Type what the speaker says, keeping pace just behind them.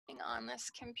on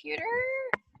this computer.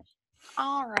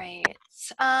 All right.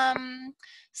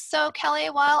 So Kelley,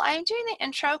 while I'm doing the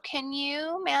intro, can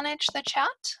you manage the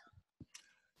chat?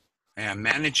 I am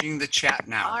managing the chat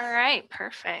now. All right,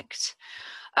 perfect.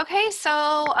 Okay,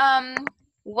 so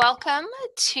welcome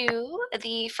to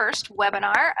the first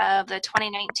webinar of the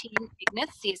 2019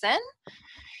 IGNIS season.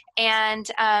 And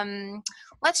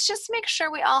let's just make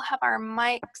sure we all have our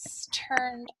mics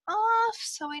turned off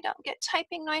so we don't get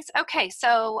typing noise. Okay,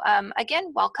 so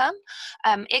again, welcome.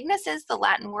 IGNIS is the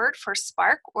Latin word for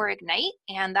spark or ignite,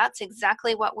 and that's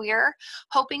exactly what we're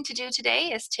hoping to do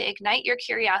today, is to ignite your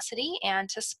curiosity and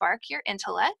to spark your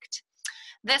intellect.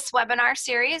 This webinar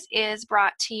series is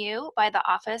brought to you by the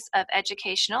Office of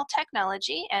Educational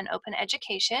Technology and Open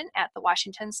Education at the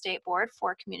Washington State Board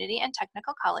for Community and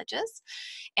Technical Colleges.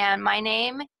 And my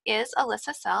name is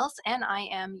Alissa and I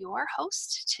am your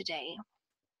host today.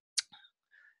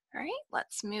 All right,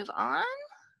 let's move on.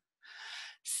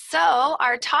 So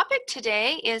our topic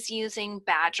today is using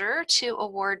Badgr to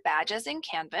award badges in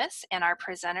Canvas, and our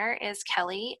presenter is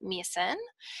Kelley Meeusen.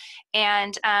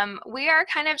 And we are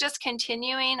kind of just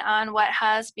continuing on what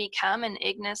has become an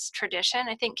IGNIS tradition.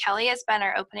 I think Kelley has been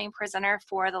our opening presenter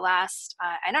for the last,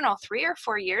 I don't know, 3 or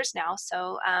 4 years now.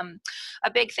 So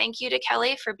a big thank you to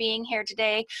Kelley for being here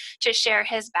today to share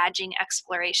his badging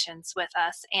explorations with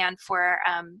us, and for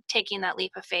taking that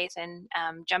leap of faith and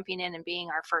jumping in and being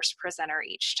our first presenter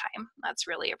each time. That's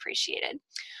really appreciated.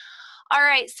 All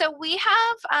right, so we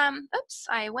have, oops,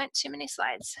 I went too many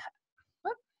slides.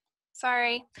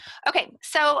 Sorry. Okay,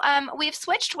 so we've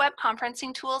switched web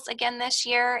conferencing tools again this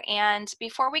year, and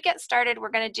before we get started,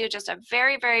 we're going to do just a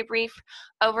very, very brief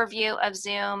overview of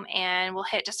Zoom, and we'll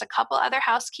hit just a couple other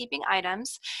housekeeping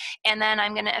items, and then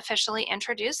I'm going to officially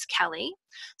introduce Kelley.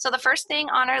 So the first thing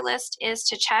on our list is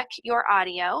to check your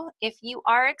audio. If you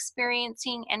are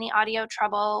experiencing any audio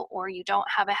trouble or you don't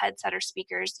have a headset or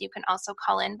speakers, you can also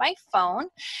call in by phone.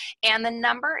 And the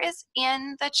number is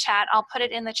in the chat. I'll put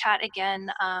it in the chat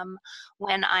again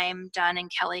when I'm done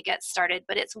and Kelley gets started.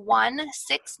 But it's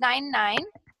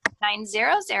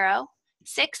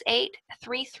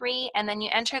 1-699-900-6833, and then you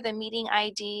enter the meeting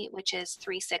ID, which is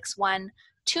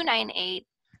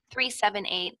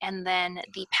 361-298-378, and then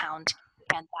the pound.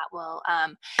 And that will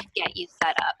get you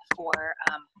set up for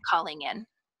calling in.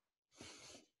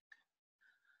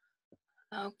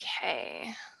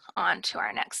 Okay, on to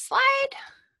our next slide.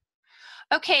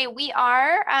 Okay, we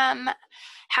are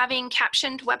having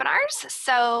captioned webinars.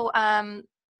 So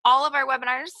all of our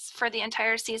webinars for the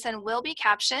entire season will be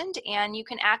captioned, and you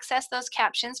can access those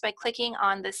captions by clicking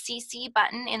on the CC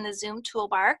button in the Zoom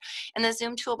toolbar. And the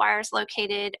Zoom toolbar is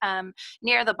located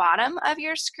near the bottom of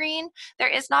your screen. There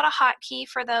is not a hotkey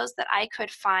for those that I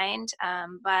could find,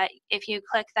 but if you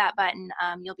click that button,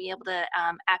 you'll be able to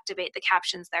activate the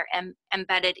captions that are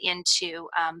embedded into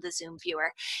the Zoom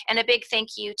viewer. And a big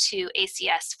thank you to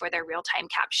ACS for their real-time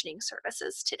captioning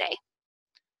services today.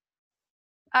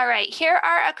 All right, here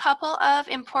are a couple of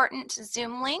important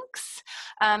Zoom links.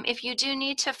 If you do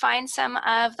need to find some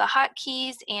of the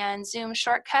hotkeys and Zoom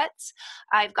shortcuts,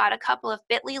 I've got a couple of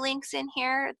bit.ly links in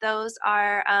here. Those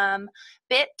are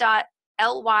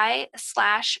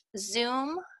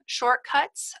bit.ly/Zoom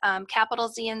shortcuts, capital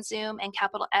Z in Zoom and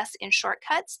capital S in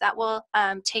shortcuts. That will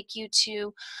take you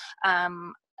to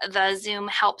the Zoom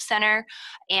Help Center,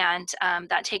 and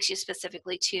that takes you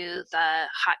specifically to the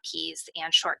hotkeys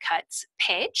and shortcuts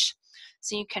page.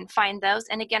 So you can find those.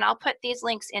 And again, I'll put these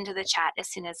links into the chat as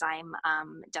soon as I'm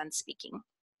done speaking.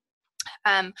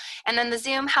 And then the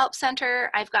Zoom Help Center,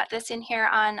 I've got this in here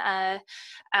on,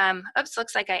 oops,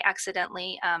 looks like I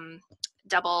accidentally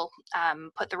double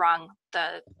put the wrong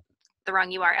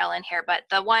URL in here, but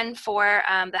the one for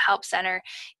the Help Center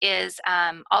is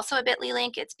also a bit.ly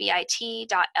link. It's bit.ly/Zoom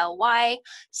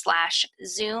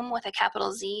with a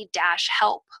capital Z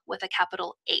 -help with a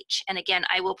capital H. And again,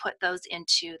 I will put those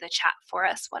into the chat for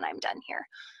us when I'm done here.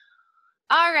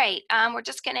 All right, we're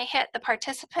just going to hit the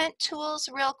participant tools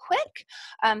real quick.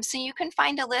 So you can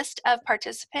find a list of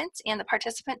participants and the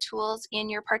participant tools in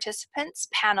your participants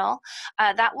panel.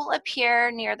 That will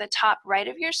appear near the top right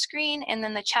of your screen, and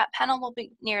then the chat panel will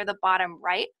be near the bottom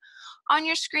right on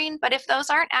your screen. But if those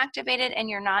aren't activated and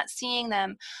you're not seeing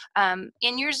them,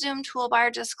 in your Zoom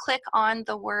toolbar, just click on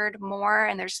the word more,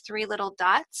 and there's 3 little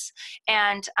dots,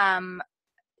 and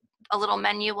a little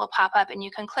menu will pop up, and you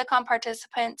can click on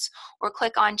participants or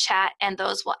click on chat, and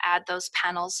those will add those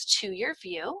panels to your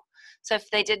view. So if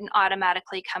they didn't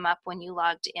automatically come up when you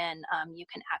logged in, you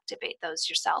can activate those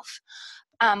yourself.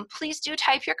 Please do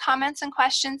type your comments and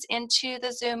questions into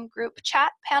the Zoom group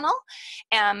chat panel.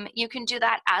 You can do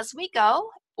that as we go,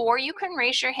 or you can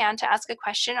raise your hand to ask a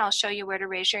question. I'll show you where to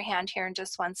raise your hand here in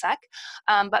just one sec.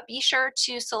 But be sure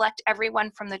to select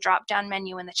everyone from the drop-down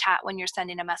menu in the chat when you're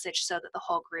sending a message so that the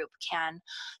whole group can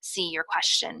see your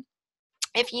question.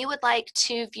 If you would like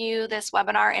to view this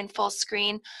webinar in full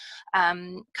screen,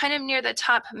 kind of near the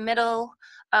top middle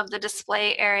of the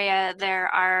display area, there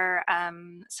are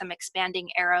some expanding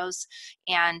arrows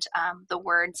and the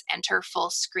words enter full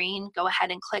screen. Go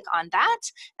ahead and click on that,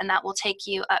 and that will take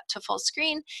you up to full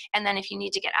screen. And then if you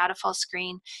need to get out of full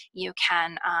screen, you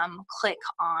can click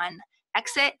on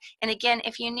exit. And again,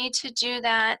 if you need to do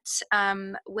that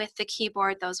with the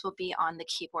keyboard, those will be on the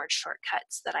keyboard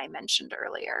shortcuts that I mentioned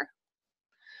earlier.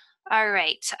 All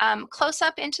right, close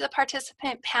up into the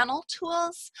participant panel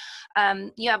tools.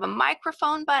 You have a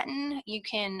microphone button. You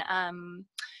can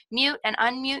mute and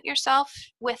unmute yourself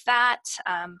with that.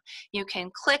 You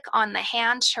can click on the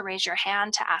hand to raise your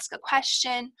hand to ask a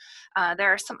question.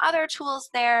 There are some other tools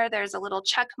there. There's a little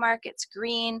check mark, it's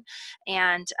green,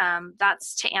 and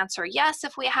that's to answer yes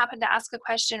if we happen to ask a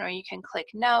question, or you can click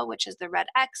no, which is the red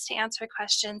X to answer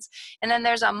questions. And then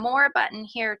there's a more button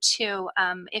here too.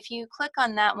 If you click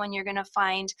on that one, you're gonna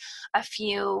find a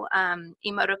few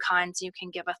emoticons. You can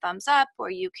give a thumbs up or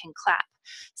you can clap.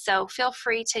 So feel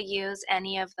free to use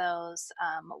any of those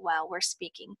while we're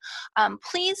speaking.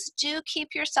 Please do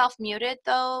keep yourself muted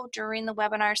though during the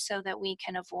webinar so that we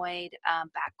can avoid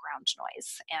background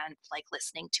noise and like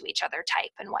listening to each other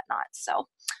type and whatnot. So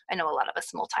I know a lot of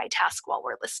us multitask while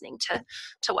we're listening to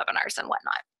webinars and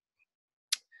whatnot.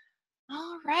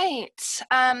 All right.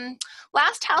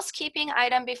 Last housekeeping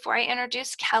item before I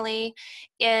introduce Kelley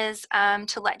is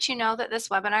to let you know that this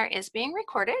webinar is being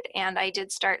recorded, and I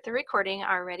did start the recording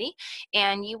already,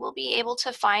 and you will be able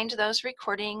to find those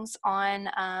recordings on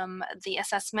the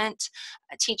assessment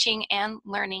teaching and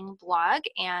learning blog,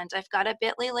 and I've got a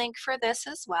bit.ly link for this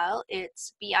as well.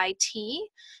 It's bit.ly/IGNIS,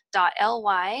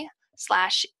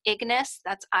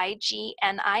 that's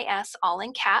IGNIS, all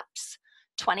in caps,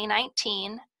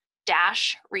 2019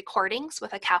 recordings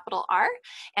with a capital R.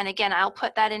 And again, I'll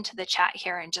put that into the chat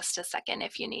here in just a second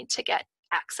if you need to get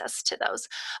access to those.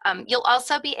 You'll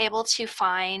also be able to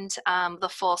find the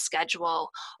full schedule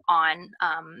on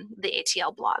the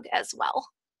ATL blog as well.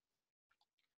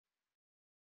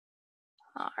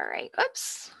 All right,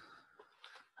 oops.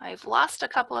 I've lost a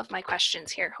couple of my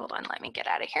questions here. Hold on, let me get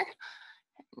out of here.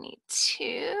 I need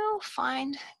to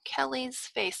find Kelley's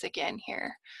face again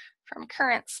here from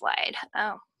current slide.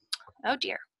 Oh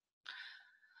dear.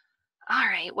 All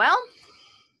right, well,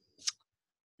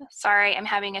 sorry, I'm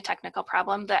having a technical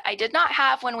problem that I did not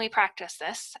have when we practiced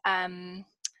this.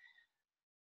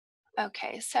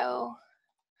 Okay, so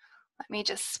let me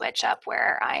just switch up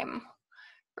where I'm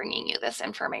bringing you this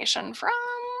information from.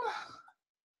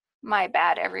 My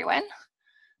bad, everyone.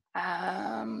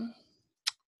 Let's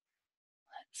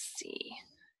see.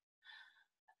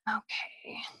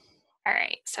 Okay. All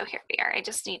right, so here we are. I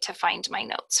just need to find my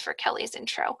notes for Kelley's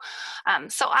intro.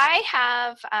 So I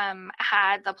have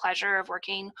had the pleasure of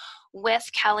working with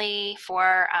Kelley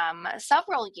for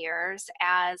several years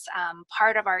as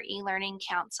part of our e-learning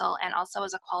council and also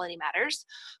as a Quality Matters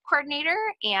coordinator.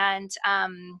 And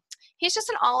he's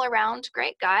just an all-around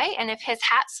great guy. And if his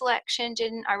hat selection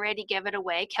didn't already give it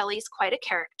away, Kelley's quite a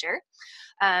character.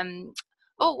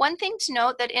 Oh, one thing to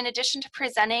note that in addition to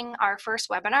presenting our first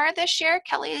webinar this year,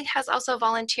 Kelley has also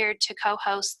volunteered to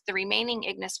co-host the remaining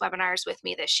IGNIS webinars with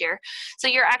me this year. So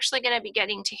you're actually going to be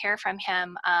getting to hear from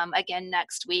him again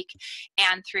next week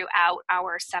and throughout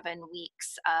our 7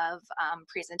 weeks of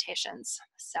presentations.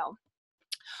 So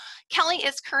Kelley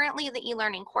is currently the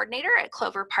e-learning coordinator at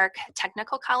Clover Park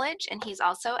Technical College, and he's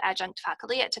also adjunct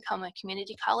faculty at Tacoma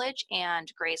Community College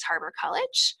and Grays Harbor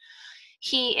College.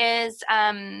 He is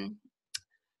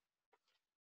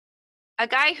a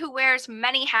guy who wears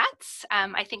many hats.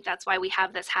 I think that's why we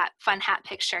have this fun hat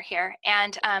picture here.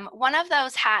 And one of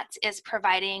those hats is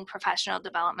providing professional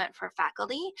development for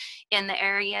faculty in the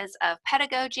areas of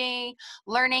pedagogy,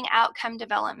 learning outcome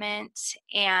development,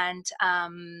 and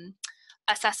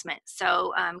assessment.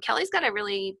 So Kelley's got a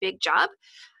really big job.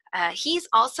 He's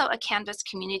also a Canvas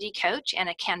community coach and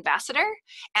a Canvassador,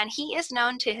 and he is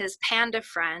known to his Panda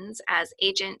friends as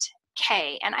Agent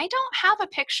K. And I don't have a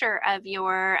picture of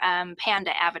your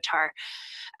Panda avatar,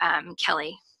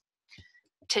 Kelley,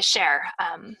 to share,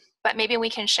 but maybe we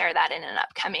can share that in an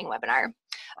upcoming webinar.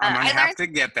 I'm gonna have to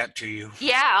get that to you.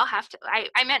 Yeah, I'll have to.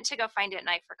 I meant to go find it and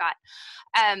I forgot.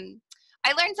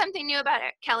 I learn something new about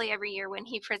Kelley every year when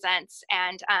he presents,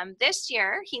 and this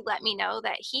year he let me know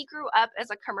that he grew up as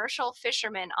a commercial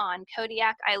fisherman on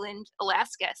Kodiak Island,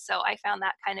 Alaska. So I found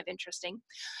that kind of interesting.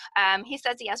 He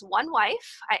says he has one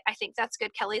wife. I think that's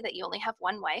good, Kelley, that you only have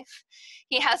one wife.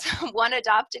 He has one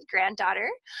adopted granddaughter,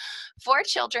 4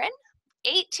 children,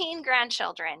 18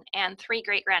 grandchildren, and 3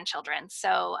 great-grandchildren.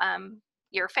 So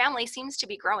your family seems to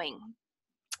be growing.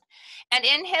 And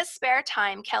in his spare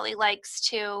time, Kelley likes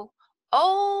to,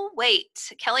 oh,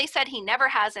 wait. Kelley said he never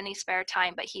has any spare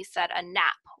time, but he said a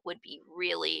nap would be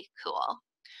really cool.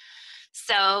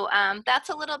 So that's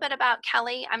a little bit about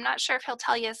Kelley. I'm not sure if he'll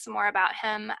tell you some more about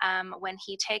him when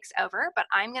he takes over, but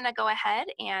I'm going to go ahead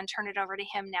and turn it over to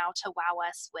him now to wow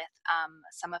us with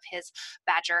some of his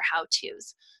Badgr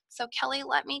how-tos. So Kelley,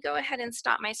 let me go ahead and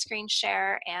stop my screen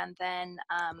share, and then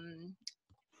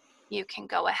you can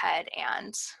go ahead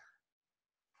and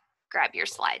grab your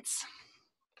slides.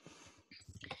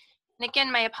 And again,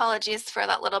 my apologies for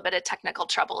that little bit of technical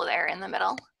trouble there in the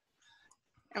middle.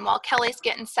 And while Kelley's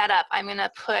getting set up, I'm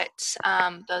gonna put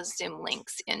those Zoom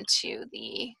links into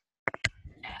the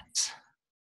chat.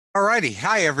 All righty.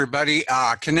 Hi, everybody.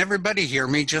 Can everybody hear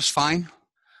me just fine?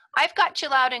 I've got you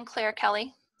loud and clear,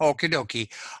 Kelley. Okie dokie.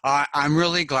 I'm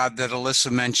really glad that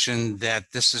Alissa mentioned that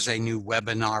this is a new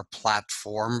webinar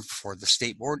platform for the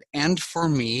State Board and for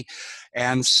me.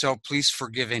 And so please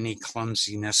forgive any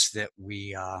clumsiness that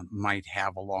we might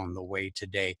have along the way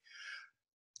today.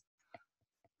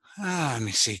 Let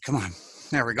me see. Come on.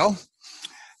 There we go.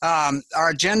 Our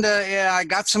agenda, I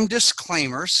got some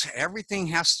disclaimers. Everything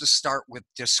has to start with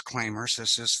disclaimers.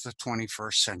 This is the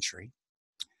 21st century.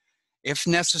 If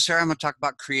necessary, I'm going to talk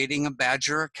about creating a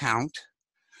Badgr account,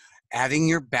 adding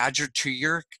your Badgr to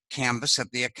your Canvas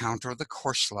at the account or the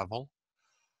course level,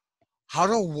 how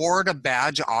to award a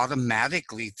badge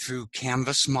automatically through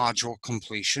Canvas module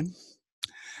completion,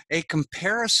 a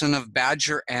comparison of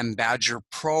Badgr and Badgr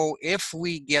Pro if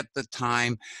we get the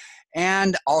time,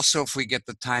 and also if we get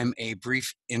the time, a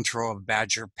brief intro of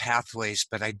Badgr pathways,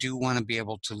 but I do want to be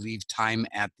able to leave time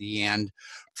at the end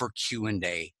for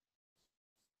Q&A.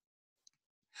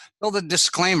 So the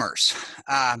disclaimers.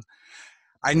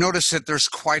 I noticed that there's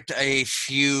quite a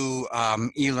few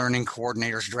e-learning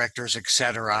coordinators, directors,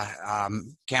 etc.,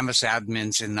 Canvas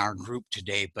admins in our group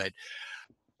today, but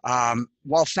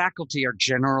while faculty are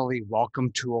generally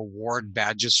welcome to award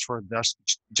badges for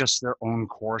just their own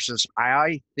courses,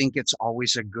 I think it's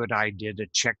always a good idea to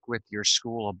check with your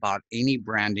school about any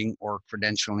branding or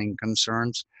credentialing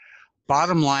concerns.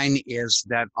 Bottom line is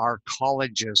that our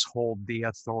colleges hold the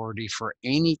authority for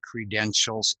any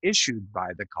credentials issued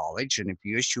by the college, and if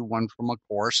you issue one from a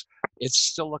course, it's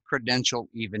still a credential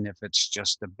even if it's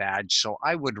just a badge, so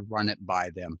I would run it by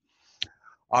them.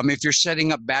 If you're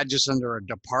setting up badges under a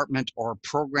department or a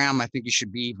program, I think you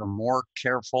should be even more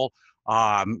careful.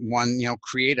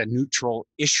 Create a neutral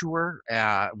issuer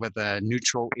with a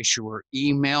neutral issuer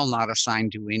email, not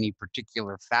assigned to any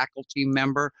particular faculty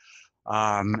member.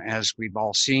 As we've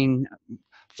all seen,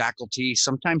 faculty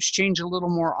sometimes change a little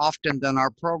more often than our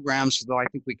programs, though I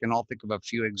think we can all think of a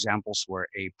few examples where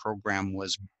a program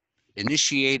was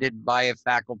initiated by a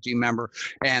faculty member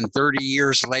and 30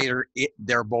 years later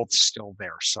they're both still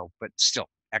there. So, but still,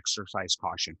 exercise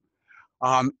caution.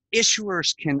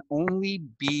 Issuers can only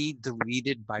be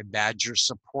deleted by Badgr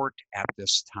support at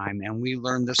this time, and we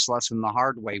learned this lesson the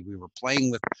hard way. We were playing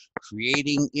with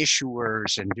creating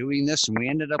issuers and doing this, and we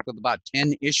ended up with about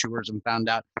 10 issuers and found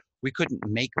out we couldn't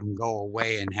make them go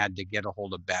away and had to get a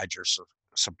hold of Badgr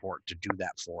support to do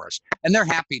that for us. And they're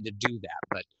happy to do that,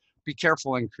 but be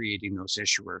careful in creating those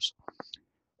issuers.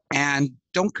 And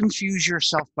don't confuse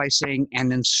yourself by saying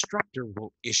an instructor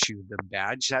will issue the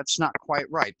badge. That's not quite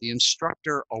right. The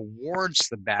instructor awards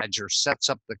the badge or sets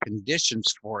up the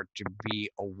conditions for it to be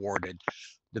awarded.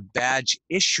 The badge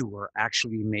issuer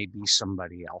actually may be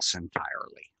somebody else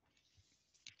entirely.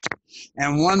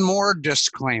 And one more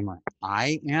disclaimer.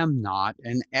 I am not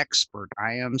an expert.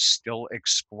 I am still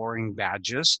exploring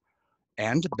badges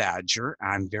and Badgr.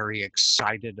 I'm very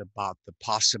excited about the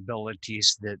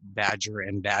possibilities that Badgr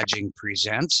and badging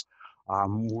presents.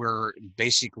 We're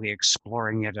basically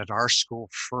exploring it at our school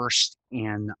first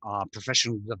in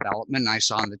professional development. I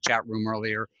saw in the chat room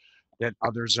earlier that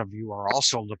others of you are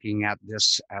also looking at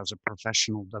this as a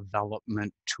professional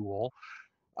development tool.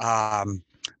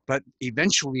 But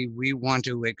eventually we want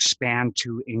to expand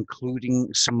to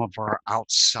including some of our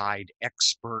outside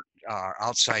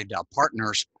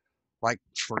partners. Like,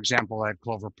 for example, at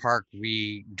Clover Park,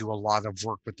 we do a lot of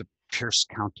work with the Pierce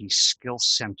County Skills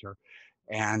Center,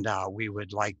 and we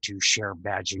would like to share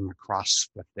badging across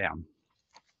with them.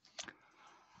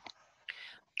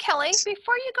 Kelley,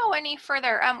 before you go any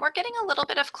further, we're getting a little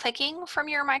bit of clicking from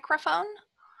your microphone.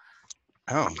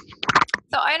 Oh.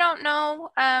 So I don't know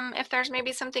if there's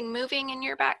maybe something moving in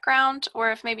your background,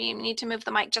 or if maybe you need to move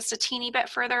the mic just a teeny bit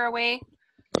further away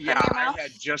from Yeah, your I mouth.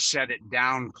 had just set it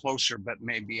down closer, but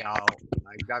maybe I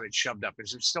got it shoved up.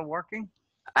 Is it still working?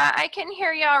 I can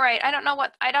hear you all right. I don't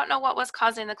know what was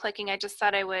causing the clicking. I just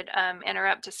thought I would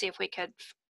interrupt to see if we could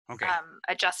Okay.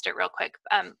 adjust it real quick.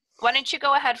 Why don't you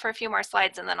go ahead for a few more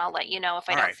slides, and then I'll let you know if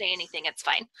I All don't right. say anything. It's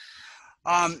fine.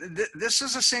 This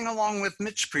is a sing along with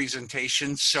Mitch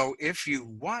presentation. So if you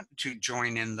want to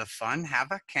join in the fun,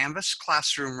 have a Canvas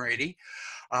classroom ready.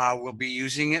 We'll be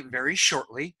using it very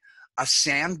shortly. A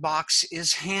sandbox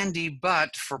is handy,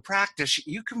 but for practice,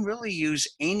 you can really use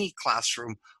any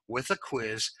classroom with a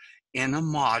quiz in a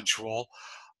module,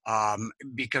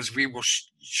 because we will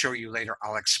show you later.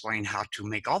 I'll explain how to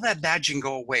make all that badging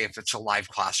go away if it's a live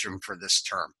classroom for this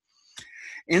term.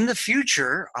 In the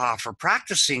future, for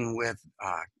practicing with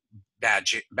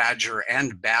Badgr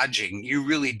and badging, you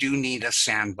really do need a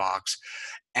sandbox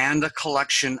and a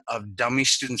collection of dummy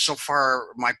students. So far,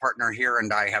 my partner here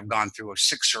and I have gone through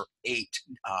 6 or 8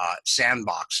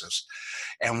 sandboxes,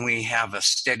 and we have a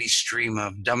steady stream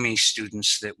of dummy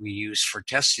students that we use for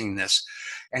testing this.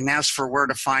 And as for where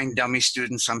to find dummy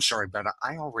students, I'm sorry, but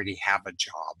I already have a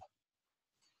job.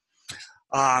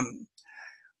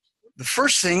 The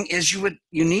first thing is you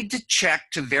need to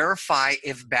check to verify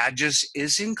if Badges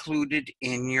is included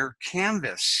in your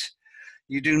Canvas.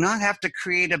 You do not have to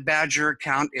create a Badgr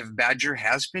account if Badgr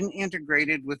has been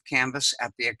integrated with Canvas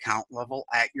at the account level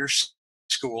at your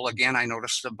school. Again, I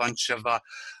noticed a bunch of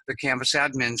the Canvas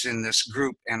admins in this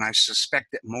group, and I suspect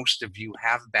that most of you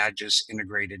have Badges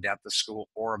integrated at the school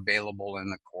or available in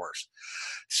the course.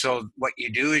 So what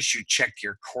you do is you check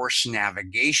your course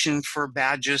navigation for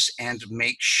Badges and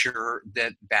make sure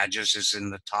that Badges is in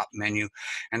the top menu.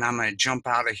 And I'm going to jump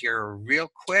out of here real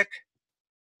quick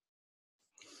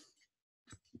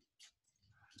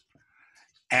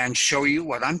and show you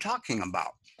what I'm talking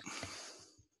about.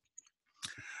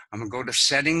 I'm going to go to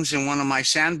settings in one of my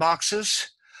sandboxes.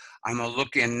 I'm going to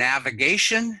look in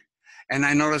navigation, and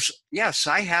I notice, yes,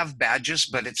 I have Badges,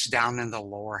 but it's down in the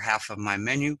lower half of my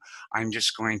menu. I'm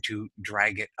just going to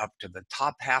drag it up to the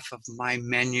top half of my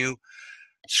menu,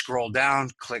 scroll down,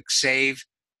 click Save,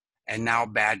 and now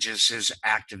Badges is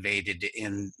activated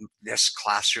in this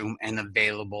classroom and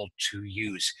available to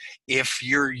use. If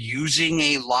you're using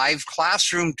a live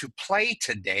classroom to play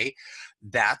today,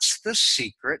 that's the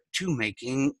secret to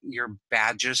making your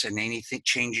Badges and anything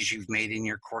changes you've made in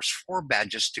your course for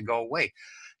Badges to go away.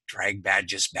 Drag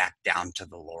Badges back down to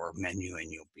the lower menu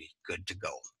and you'll be good to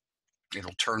go.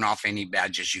 It'll turn off any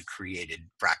Badges you created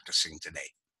practicing today.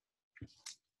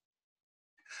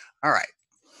 All right.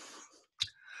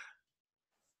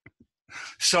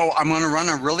 So I'm going to run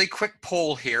a really quick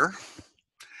poll here.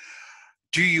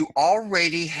 Do you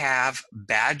already have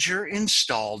Badgr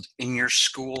installed in your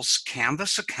school's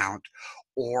Canvas account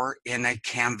or in a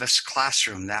Canvas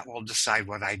classroom? That will decide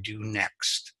what I do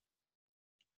next.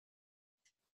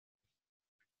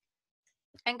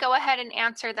 And go ahead and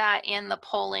answer that in the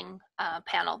polling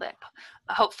panel that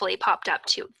hopefully popped up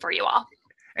for you all.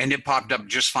 And it popped up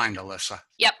just fine, Alissa.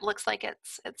 Yep, looks like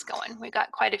it's going. We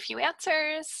got quite a few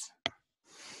answers.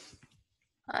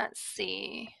 Let's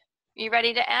see. You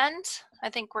ready to end? I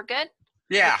think we're good.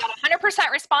 Yeah. We've got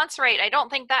 100% response rate. I don't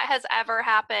think that has ever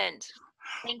happened.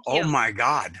 Thank you. Oh my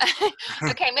God.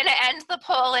 Okay, I'm going to end the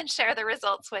poll and share the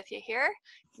results with you here.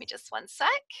 Give me just one sec.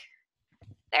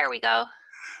 There we go.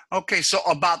 Okay, so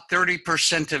about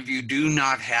 30% of you do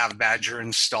not have Badgr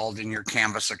installed in your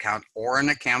Canvas account or in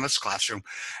a Canvas classroom.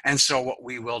 And so what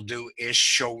we will do is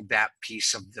show that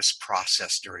piece of this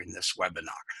process during this webinar.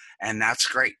 And that's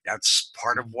great. That's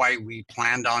part of why we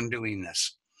planned on doing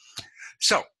this.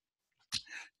 So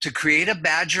to create a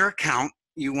Badgr account,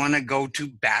 you want to go to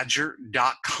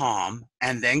badgr.com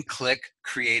and then click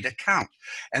create account.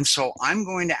 And so I'm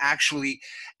going to actually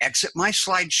exit my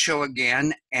slideshow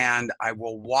again, and I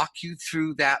will walk you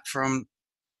through that from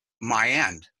my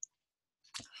end.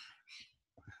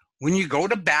 When you go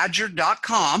to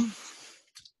badgr.com,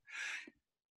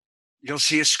 you'll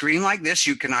see a screen like this.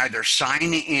 You can either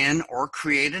sign in or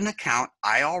create an account.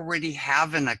 I already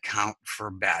have an account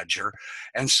for Badgr.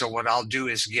 And so what I'll do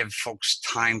is give folks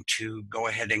time to go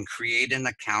ahead and create an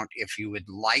account if you would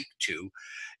like to.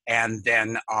 And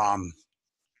then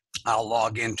I'll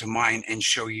log into mine and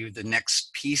show you the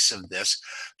next piece of this,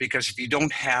 because if you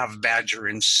don't have Badgr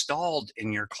installed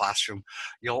in your classroom,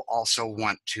 you'll also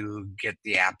want to get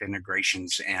the app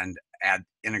integrations and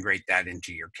integrate that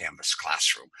into your Canvas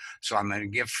classroom. So I'm going to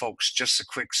give folks just a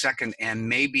quick second, and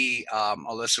maybe,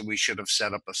 Alissa, we should have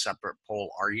set up a separate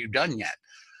poll. Are you done yet?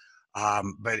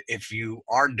 But if you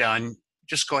are done,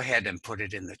 just go ahead and put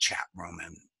it in the chat room.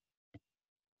 And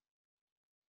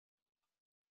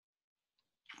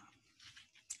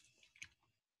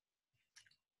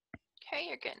okay,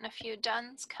 you're getting a few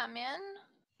dones come in.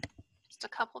 Just a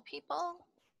couple people.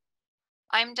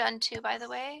 I'm done too, by the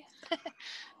way.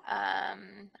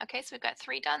 Okay, so we've got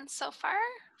 3 done so far.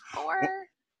 4.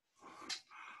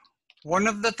 One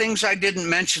of the things I didn't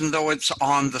mention, though it's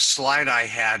on the slide I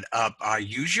had up,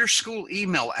 use your school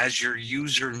email as your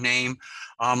username.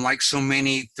 Like so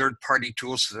many third-party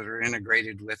tools that are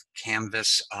integrated with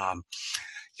Canvas,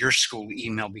 your school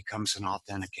email becomes an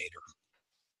authenticator.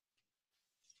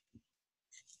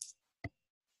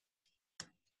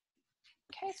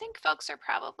 Okay, I think folks are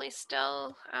probably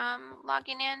still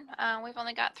logging in. We've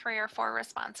only got 3 or 4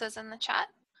 responses in the chat,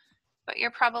 but you're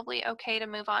probably okay to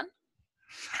move on.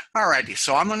 All righty,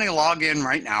 so I'm going to log in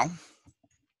right now.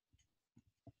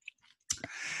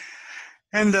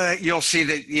 And you'll see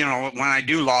that, you know, when I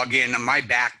do log in, my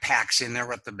backpack's in there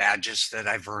with the badges that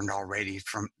I've earned already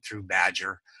through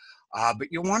Badgr. But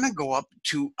you'll want to go up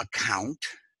to Account,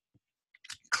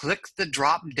 click the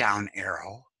drop-down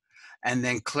arrow, and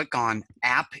then click on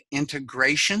App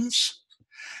Integrations.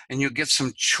 And you'll get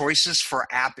some choices for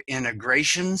app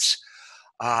integrations.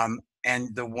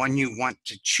 And the one you want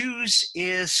to choose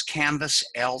is Canvas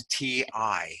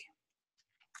LTI.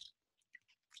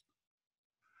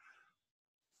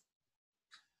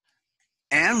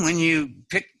 And when you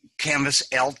pick Canvas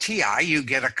LTI, you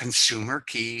get a consumer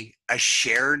key, a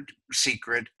shared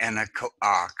secret, and a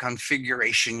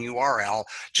configuration URL,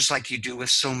 just like you do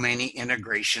with so many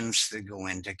integrations that go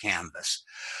into Canvas.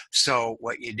 So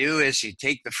what you do is you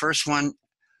take the first one,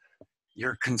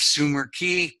 your consumer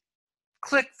key,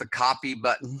 click the copy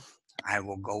button. I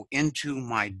will go into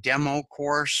my demo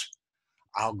course.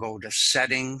 I'll go to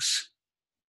settings.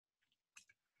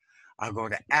 I'll go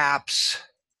to apps,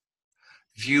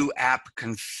 view app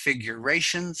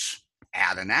configurations,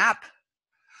 add an app.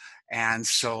 And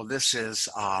so this is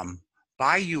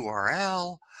by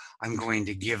URL. I'm going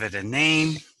to give it a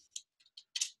name.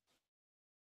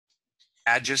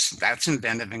 That's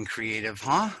inventive and creative,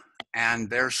 huh? And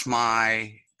there's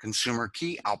my consumer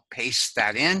key. I'll paste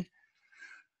that in.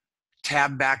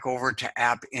 Tab back over to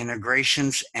app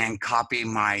integrations and copy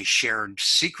my shared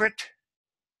secret.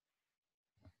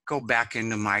 Go back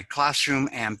into my classroom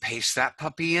and paste that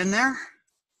puppy in there.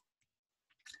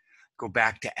 Go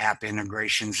back to app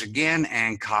integrations again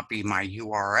and copy my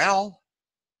URL.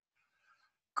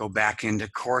 Go back into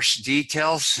course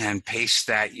details and paste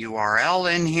that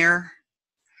URL in here.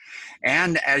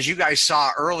 And as you guys saw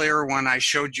earlier when I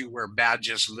showed you where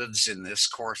Badges lives in this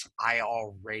course, I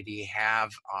already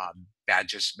have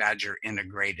Badgr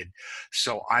integrated.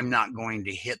 So I'm not going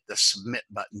to hit the submit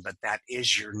button, but that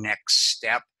is your next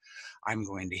step. I'm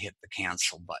going to hit the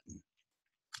cancel button.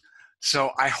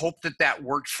 So I hope that that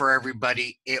worked for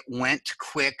everybody. It went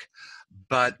quick,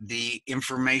 but the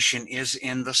information is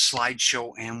in the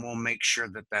slideshow, and we'll make sure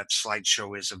that that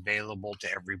slideshow is available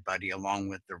to everybody along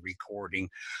with the recording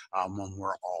when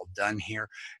we're all done here.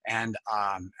 And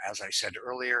as I said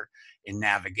earlier, in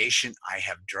navigation, I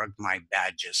have dragged my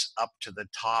badges up to the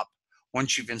top.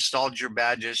 Once you've installed your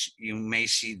badges, you may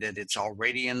see that it's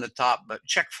already in the top, but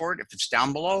check for it. If it's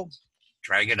down below,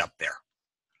 drag it up there.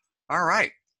 All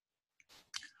right.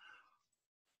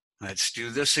 Let's do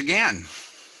this again.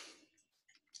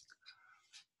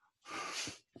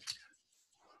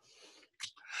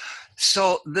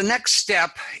 So the next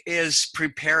step is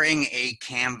preparing a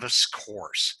Canvas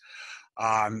course.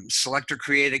 Select or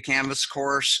create a Canvas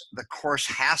course. The course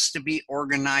has to be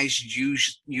organized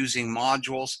using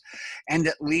modules, and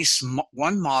at least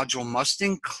one module must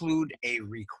include a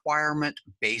requirement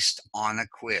based on a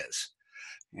quiz.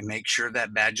 And make sure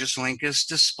that Badges link is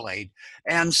displayed.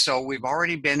 And so we've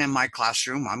already been in my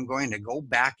classroom. I'm going to go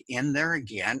back in there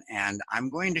again, and I'm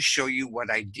going to show you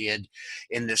what I did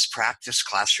in this practice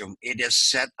classroom. It is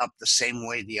set up the same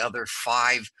way the other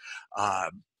 5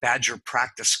 Badgr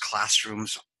practice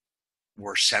classrooms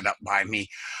were set up by me.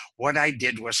 What I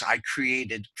did was I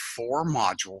created 4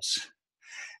 modules,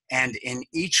 and in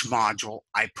each module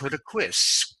I put a quiz,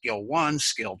 skill 1,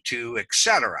 skill 2,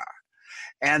 etc.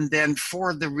 And then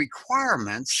for the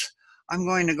requirements, I'm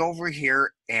going to go over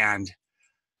here and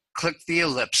click the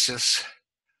ellipsis,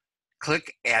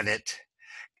 click edit,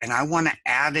 and I want to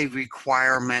add a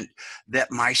requirement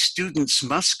that my students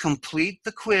must complete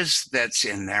the quiz that's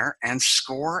in there and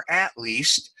score at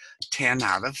least 10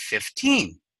 out of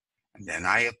 15. Then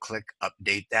I click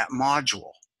Update that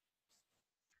module.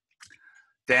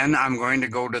 Then I'm going to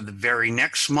go to the very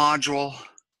next module,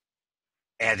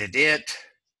 edit it,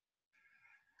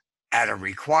 add a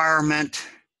requirement,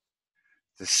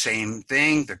 the same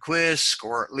thing, the quiz,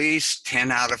 score at least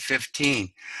 10 out of 15.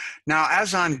 Now,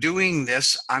 as I'm doing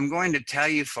this, I'm going to tell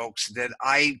you folks that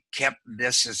I kept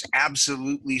this as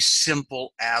absolutely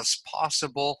simple as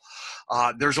possible.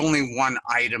 There's only one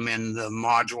item in the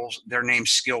modules. They're named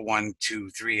Skill 1, 2,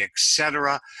 3,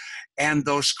 etc. And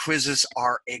those quizzes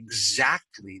are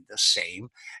exactly the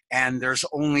same. And there's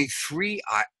only 3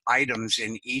 items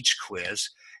in each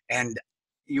quiz. And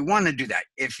you want to do that.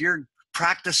 If you're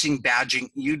practicing badging,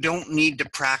 you don't need to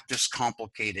practice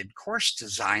complicated course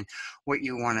design. What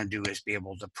you want to do is be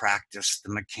able to practice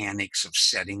the mechanics of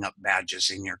setting up badges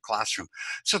in your classroom.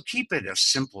 So keep it as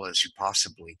simple as you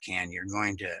possibly can. You're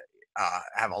going to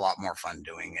have a lot more fun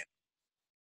doing it.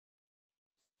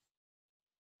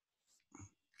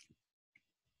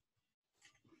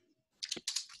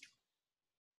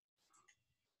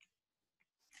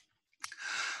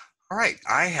 All right,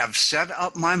 I have set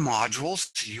up my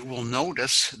modules. You will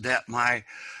notice that my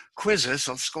quizzes,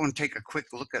 let's go and take a quick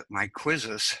look at my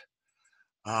quizzes.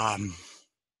 Come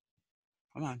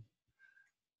on.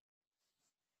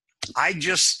 I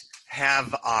just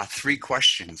have 3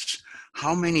 questions.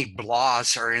 How many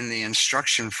blahs are in the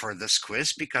instruction for this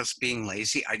quiz? Because being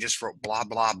lazy, I just wrote blah,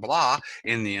 blah, blah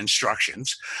in the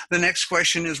instructions. The next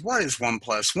question is, what is 1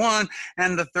 + 1?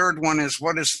 And the third one is,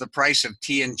 what is the price of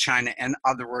tea in China? In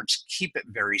other words, keep it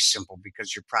very simple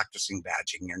because you're practicing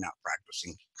badging. You're not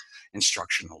practicing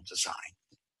instructional design.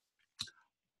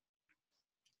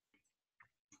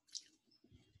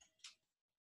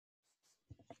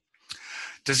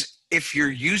 If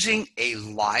you're using a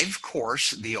live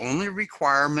course, the only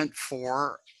requirement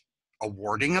for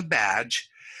awarding a badge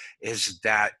is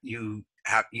that you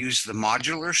use the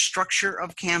modular structure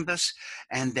of Canvas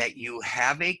and that you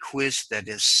have a quiz that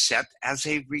is set as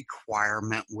a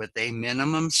requirement with a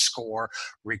minimum score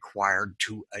required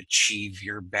to achieve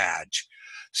your badge.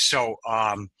 So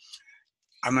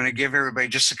I'm going to give everybody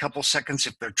just a couple seconds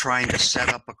if they're trying to set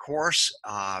up a course.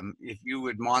 If you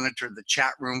would monitor the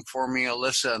chat room for me,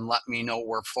 Alissa, and let me know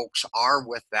where folks are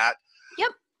with that. Yep.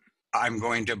 I'm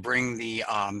going to bring the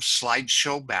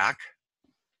slideshow back.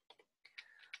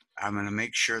 I'm going to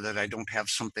make sure that I don't have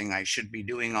something I should be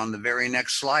doing on the very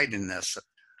next slide in this.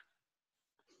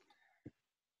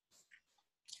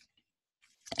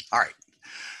 All right,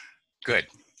 good.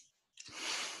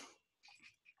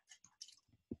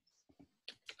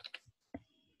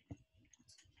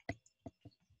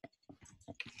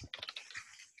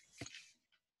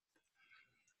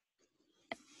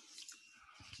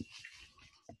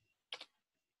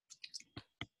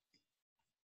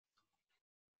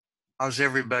 How's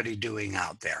everybody doing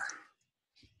out there?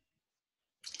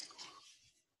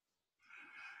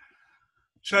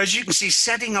 So as you can see,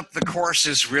 setting up the course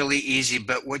is really easy,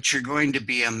 but what you're going to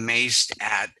be amazed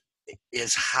at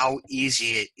is how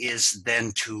easy it is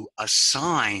then to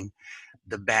assign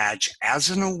the badge as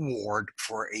an award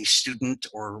for a student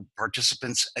or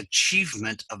participant's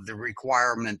achievement of the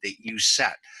requirement that you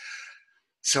set.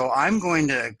 So I'm going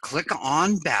to click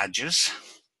on badges.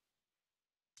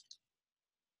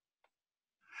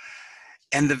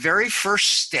 And the very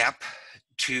first step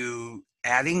to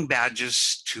adding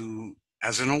badges to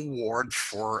as an award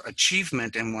for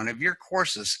achievement in one of your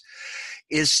courses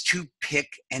is to pick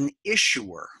an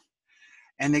issuer.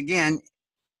 And again,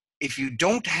 if you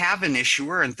don't have an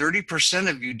issuer, and 30%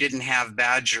 of you didn't have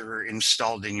Badgr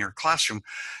installed in your classroom,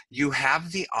 you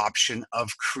have the option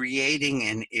of creating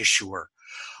an issuer.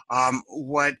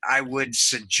 What I would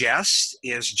suggest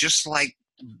is, just like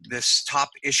this top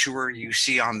issuer you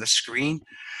see on the screen,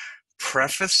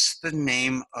 preface the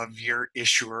name of your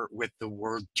issuer with the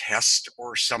word test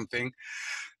or something.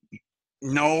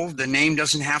 No, the name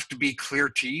doesn't have to be clear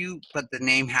to you, but the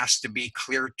name has to be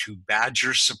clear to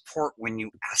Badgr support when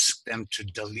you ask them to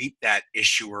delete that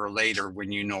issuer later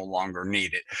when you no longer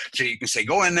need it. So you can say,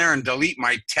 go in there and delete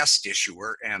my test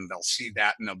issuer, and they'll see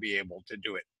that and they'll be able to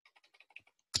do it.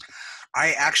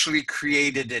 I actually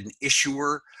created an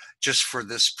issuer just for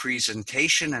this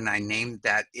presentation, and I named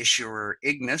that issuer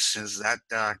IGNIS. Is that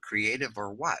creative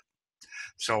or what?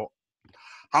 So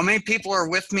how many people are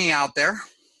with me out there?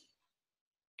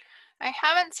 I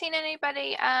haven't seen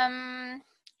anybody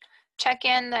check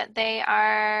in that they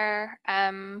are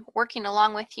working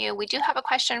along with you. We do have a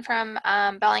question from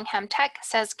Bellingham Tech. It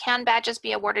says, can badges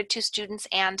be awarded to students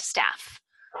and staff?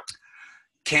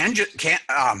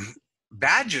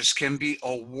 badges can be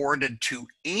awarded to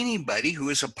anybody who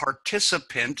is a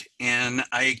participant in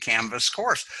a Canvas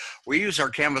course. We use our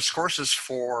Canvas courses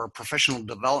for professional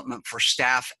development for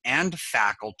staff and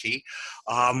faculty.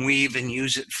 We even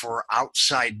use it for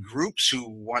outside groups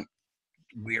who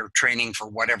we are training for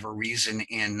whatever reason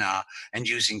and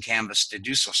using Canvas to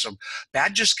do so. So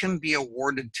badges can be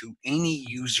awarded to any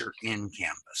user in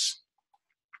Canvas.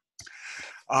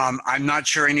 I'm not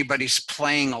sure anybody's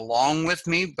playing along with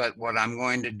me, but what I'm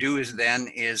going to do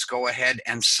is go ahead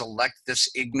and select this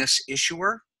IGNIS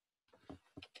issuer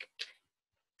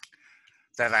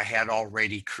that I had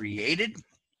already created.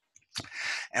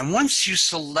 And once you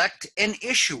select an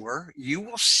issuer, you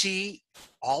will see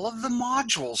all of the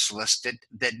modules listed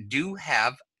that do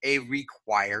have a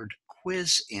required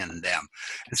quiz in them.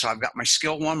 And so I've got my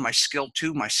skill 1, my skill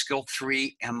 2, my skill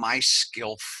 3, and my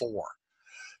skill 4.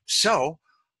 So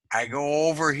I go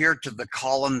over here to the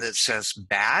column that says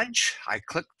badge. I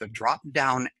click the drop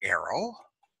down arrow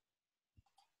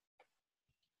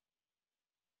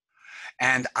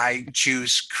and I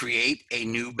choose create a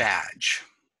new badge.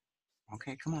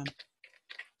 Okay, come on.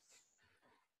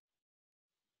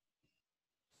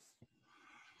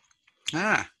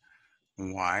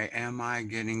 Why am I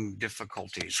getting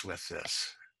difficulties with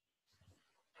this?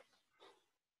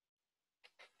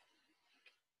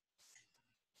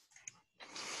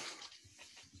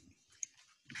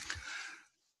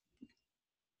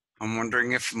 I'm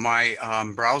wondering if my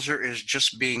browser is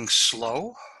just being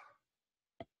slow,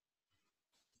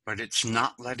 but it's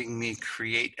not letting me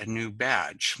create a new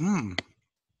badge. Kelley,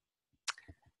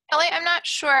 I'm not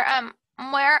sure.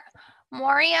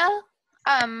 Moria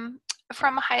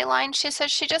from Highline, she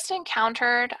says she just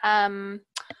encountered an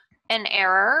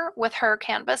error with her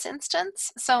Canvas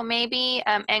instance. So maybe,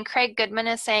 and Craig Goodman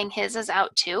is saying his is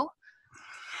out too.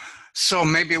 So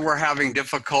maybe we're having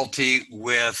difficulty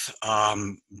with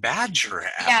Badgr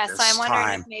at yes, this I'm wondering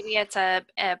time. if maybe it's a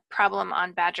problem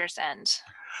on Badgr's end.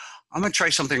 I'm going to try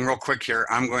something real quick here.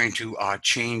 I'm going to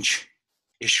change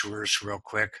issuers real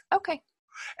quick. Okay.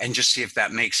 And just see if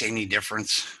that makes any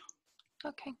difference.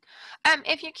 Okay.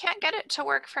 If you can't get it to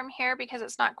work from here because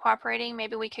it's not cooperating,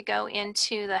 maybe we could go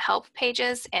into the help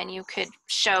pages and you could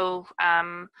show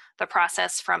the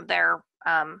process from their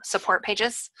support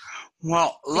pages.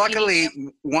 Well, luckily,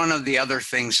 one of the other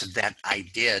things that I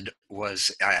did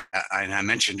was, and I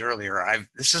mentioned earlier,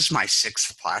 this is my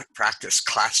 6th practice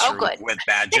classroom with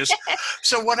badges.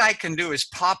 So what I can do is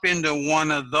pop into one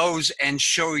of those and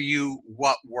show you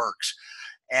what works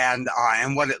and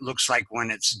what it looks like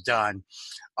when it's done.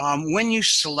 When you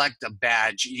select a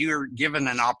badge, you're given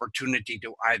an opportunity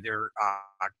to either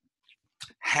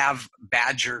have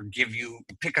Badgr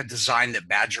pick a design that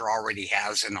Badgr already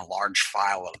has in a large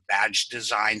file of badge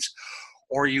designs,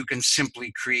 or you can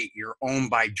simply create your own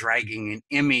by dragging an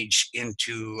image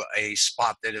into a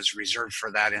spot that is reserved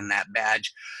for that in that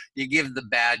badge. You give the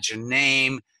badge a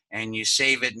name and you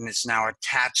save it, and it's now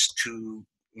attached to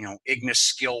IGNIS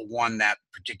Skill 1, that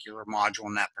particular module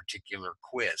and that particular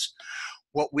quiz.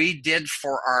 What we did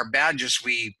for our badges,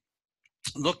 we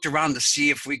looked around to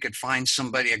see if we could find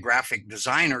somebody, a graphic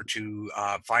designer, to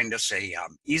find us a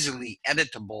easily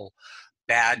editable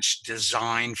badge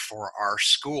design for our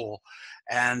school.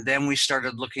 And then we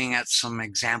started looking at some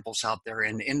examples out there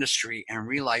in the industry and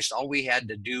realized all we had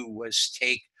to do was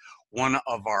take one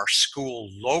of our school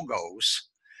logos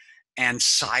and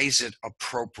size it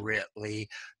appropriately,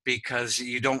 because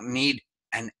you don't need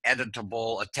a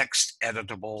text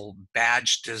editable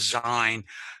badge design,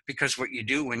 because what you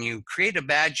do when you create a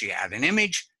badge, you add an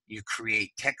image, you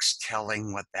create text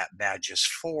telling what that badge is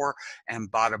for, and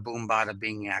bada boom, bada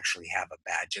bing, you actually have a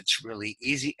badge. It's really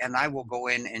easy, and I will go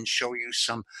in and show you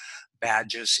some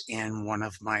badges in one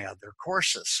of my other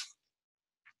courses.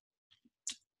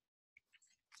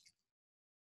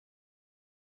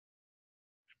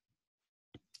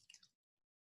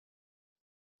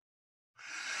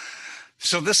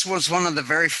 So this was one of the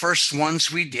very first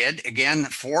ones we did. Again,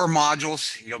 4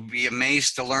 modules. You'll be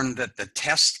amazed to learn that the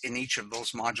test in each of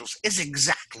those modules is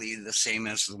exactly the same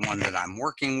as the one that I'm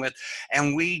working with.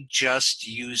 And we just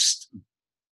used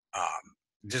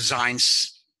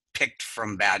designs picked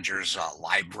from Badgr's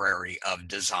library of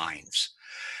designs.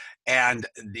 And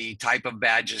the type of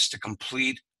badges to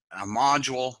complete a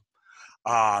module,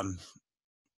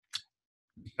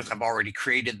 because I've already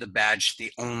created the badge,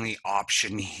 the only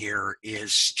option here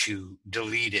is to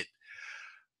delete it.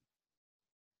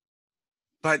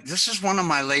 But this is one of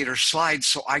my later slides,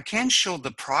 so I can show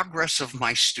the progress of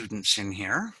my students in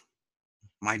here,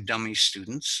 my dummy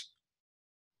students.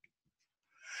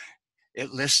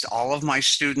 It lists all of my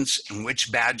students and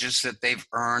which badges that they've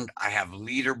earned. I have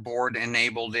leaderboard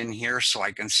enabled in here so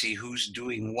I can see who's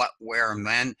doing what, where, and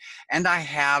when. And I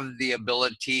have the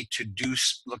ability to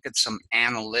look at some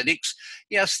analytics.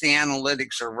 Yes, the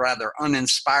analytics are rather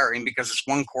uninspiring because it's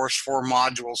one course, 4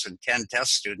 modules, and 10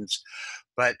 test students.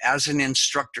 But as an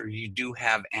instructor, you do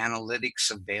have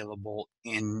analytics available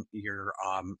in your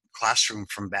classroom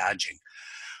from badging.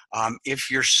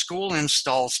 If your school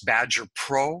installs Badgr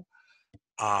Pro,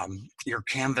 your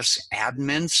Canvas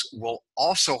admins will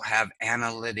also have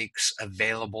analytics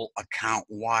available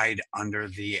account-wide under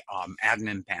the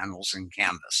admin panels in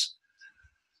Canvas.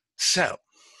 So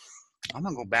I'm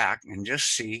gonna go back and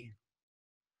just see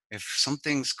if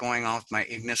something's going on with my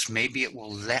IGNIS. Maybe it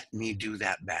will let me do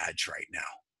that badge right now.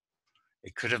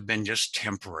 It could have been just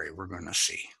temporary. We're gonna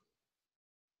see.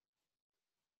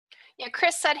 Yeah,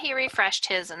 Chris said he refreshed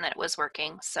his and that it was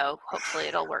working, so hopefully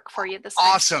it'll work for you this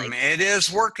time. Awesome, it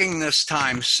is working this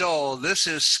time. So this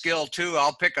is skill 2.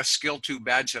 I'll pick a skill 2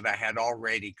 badge that I had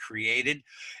already created.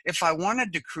 If I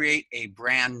wanted to create a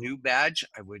brand new badge,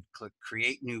 I would click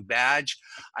create new badge.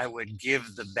 I would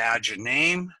give the badge a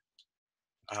name.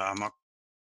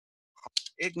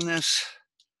 IGNIS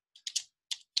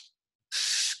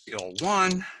skill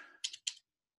 1.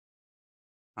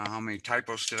 How many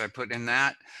typos did I put in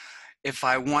that? If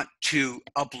I want to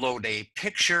upload a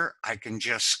picture, I can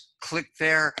just click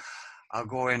there. I'll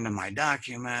go into my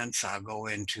documents. I'll go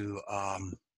into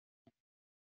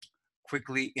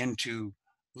quickly into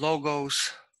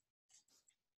logos,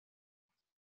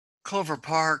 Clover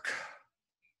Park,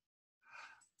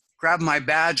 grab my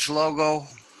badge logo.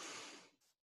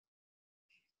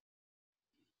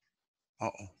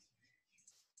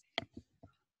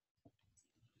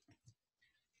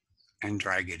 And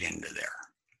drag it into there.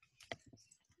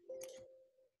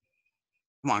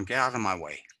 Come on, get out of my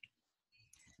way.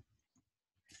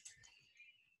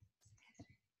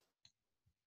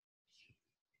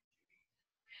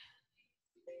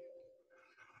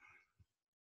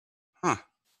 Huh.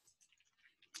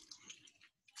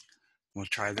 We'll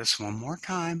try this one more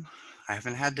time. I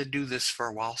haven't had to do this for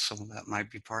a while, so that might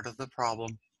be part of the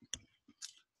problem.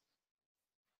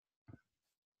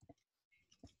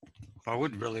 I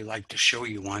would really like to show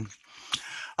you one.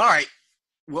 All right,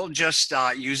 we'll just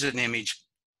use an image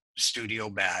studio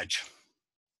badge.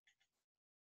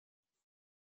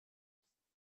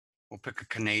 We'll pick a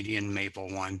Canadian maple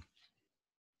one.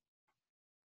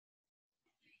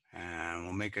 And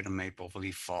we'll make it a maple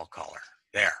leaf fall color.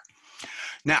 There.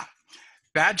 Now,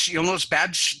 badge, you'll notice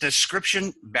badge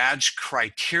description, badge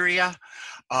criteria.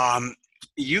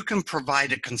 You can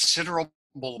provide a considerable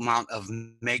amount of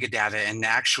megadata, and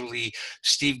actually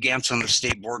Steve Gantz on the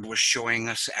state board was showing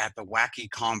us at the WACI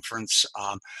conference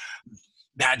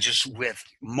badges with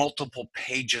multiple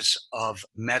pages of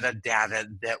metadata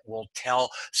that will tell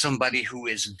somebody who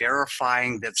is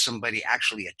verifying that somebody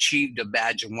actually achieved a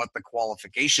badge and what the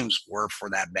qualifications were for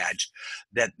that badge,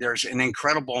 that there's an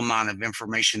incredible amount of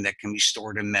information that can be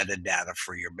stored in metadata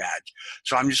for your badge.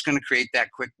 So I'm just going to create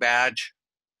that quick badge.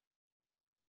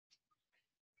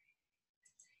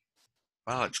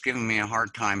 Well, it's giving me a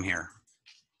hard time here.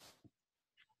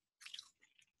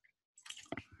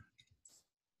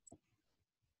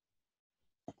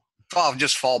 So I'll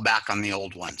just fall back on the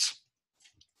old ones.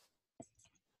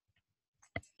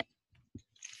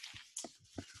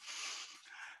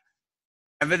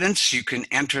 Evidence, you can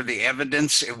enter the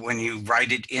evidence when you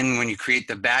write it in, when you create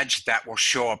the badge, that will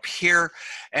show up here,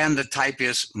 and the type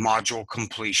is module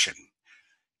completion.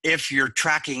 If you're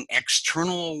tracking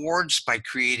external awards by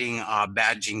creating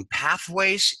badging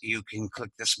pathways, you can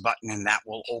click this button and that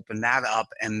will open that up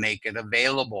and make it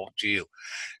available to you.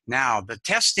 Now, the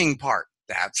testing part,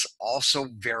 that's also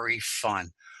very fun.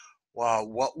 Well,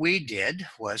 what we did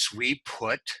was we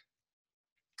put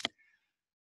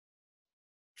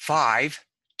 5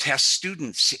 test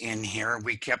students in here.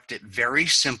 We kept it very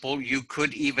simple. You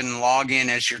could even log in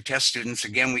as your test students.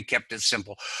 Again, we kept it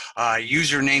simple.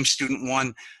 Username student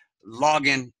 1,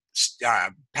 login,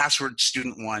 password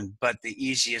student 1. But the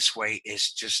easiest way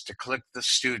is just to click the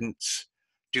students,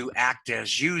 do act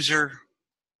as user.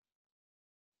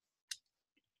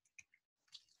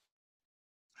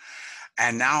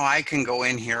 And now I can go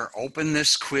in here, open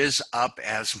this quiz up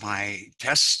as my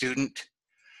test student,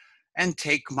 and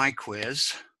take my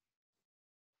quiz.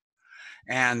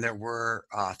 And there were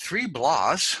 3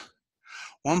 BLAs.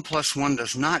 1 plus 1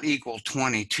 does not equal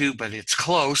 22, but it's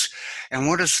close. And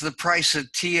what is the price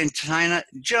of tea in China?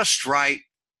 Just right.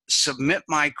 Submit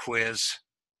my quiz.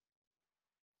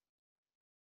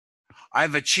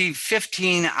 I've achieved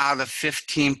 15 out of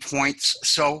 15 points.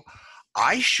 So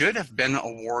I should have been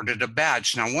awarded a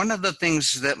badge. Now, one of the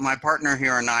things that my partner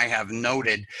here and I have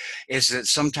noted is that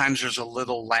sometimes there's a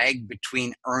little lag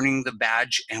between earning the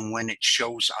badge and when it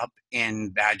shows up in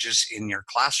badges in your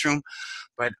classroom.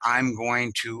 But I'm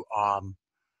going to,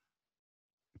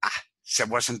 so it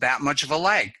wasn't that much of a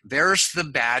lag. There's the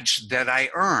badge that I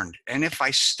earned. And if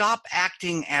I stop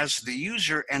acting as the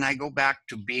user and I go back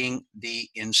to being the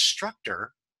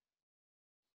instructor,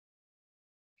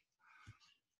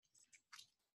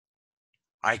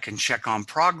 I can check on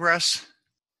progress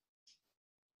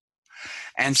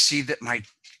and see that my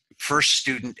first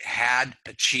student had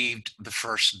achieved the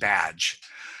first badge.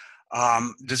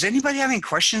 Does anybody have any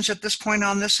questions at this point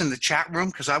on this in the chat room?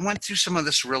 Because I went through some of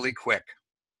this really quick.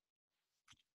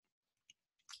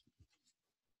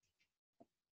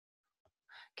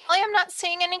 Kelley, I'm not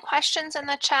seeing any questions in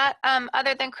the chat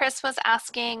other than Chris was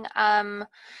asking,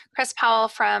 Chris Powell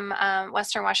from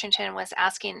Western Washington was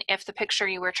asking if the picture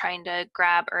you were trying to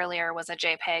grab earlier was a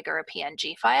JPEG or a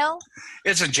PNG file.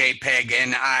 It's a JPEG,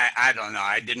 and I don't know.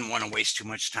 I didn't want to waste too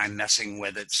much time messing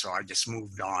with it, so I just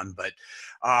moved on. But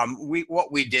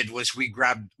what we did was we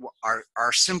grabbed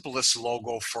our simplest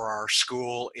logo for our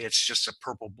school. It's just a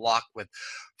purple block with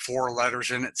 4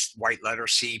 letters in it, white letter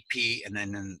C, P, and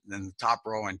then in the top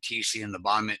row and TC in the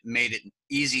bottom. It made it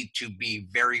easy to be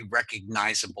very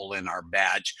recognizable in our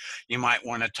badge. You might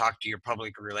want to talk to your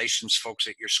public relations folks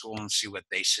at your school and see what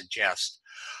they suggest.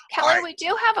 Kelley, we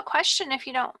do have a question if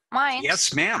you don't mind.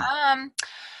 Yes, ma'am.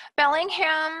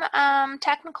 Bellingham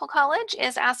Technical College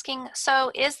is asking,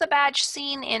 so is the badge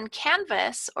seen in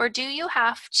Canvas or do you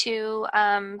have to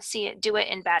do it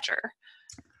in Badgr?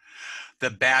 The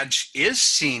badge is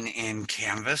seen in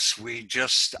Canvas. We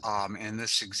just, in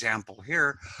this example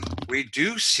here, we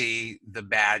do see the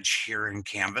badge here in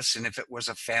Canvas. And if it was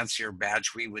a fancier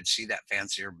badge, we would see that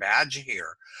fancier badge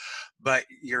here. But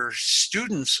your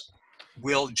students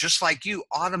will, just like you,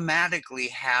 automatically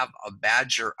have a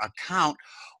Badgr account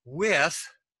with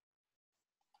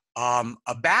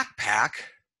a backpack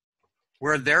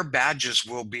where their badges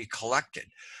will be collected.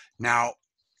 Now,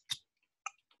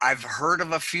 I've heard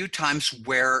of a few times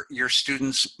where your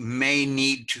students may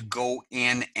need to go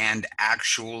in and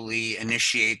actually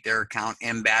initiate their account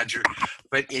in Badgr,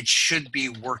 but it should be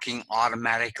working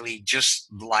automatically,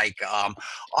 just like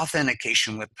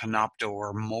authentication with Panopto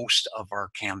or most of our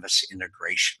Canvas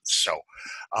integrations. So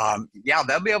yeah,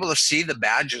 they'll be able to see the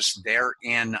badges there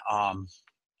in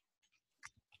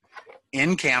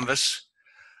Canvas.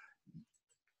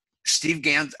 Steve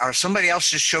Gans or somebody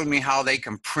else just showed me how they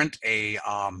can print a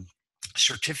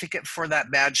certificate for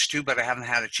that badge too, but I haven't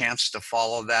had a chance to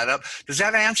follow that up. Does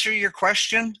that answer your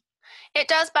question? It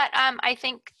does, but I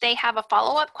think they have a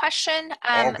follow-up question.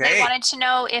 Okay. They wanted to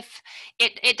know if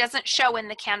it doesn't show in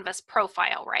the Canvas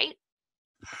profile, right?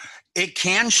 It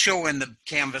can show in the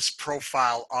Canvas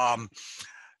profile.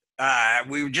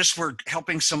 We just were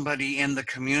helping somebody in the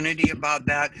community about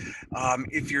that.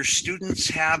 If your students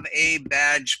have a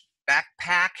badge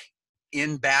backpack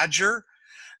in Badgr,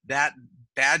 that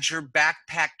Badgr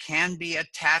backpack can be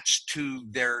attached to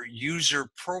their user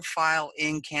profile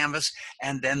in Canvas,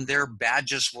 and then their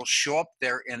badges will show up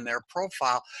there in their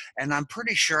profile. And I'm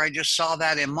pretty sure I just saw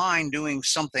that in mine doing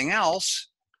something else.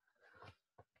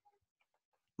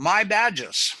 My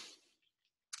badges.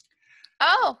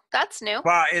 Oh, that's new.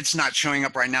 Well, it's not showing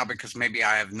up right now because maybe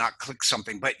I have not clicked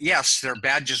something, but yes, their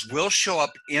badges will show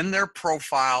up in their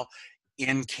profile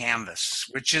in Canvas,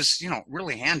 which is, you know,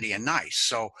 really handy and nice.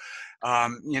 So,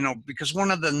 you know, because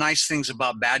one of the nice things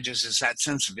about badges is that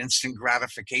sense of instant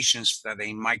gratifications that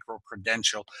a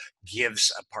micro-credential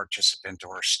gives a participant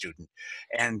or a student,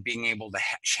 and being able to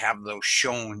have those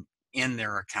shown in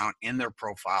their account, in their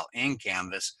profile, in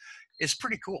Canvas is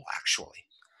pretty cool, actually.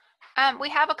 We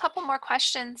have a couple more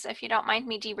questions if you don't mind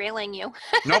me derailing you.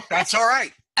 Nope, that's all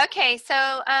right. Okay,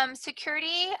 so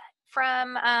security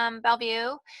from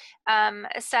Bellevue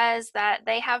says that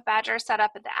they have Badgr set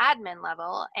up at the admin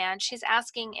level, and she's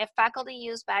asking if faculty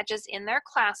use badges in their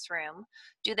classroom,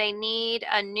 do they need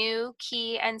a new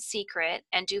key and secret,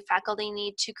 and do faculty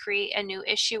need to create a new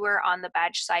issuer on the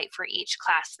badge site for each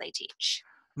class they teach?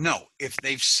 No, if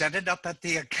they've set it up at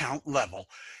the account level,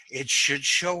 it should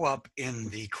show up in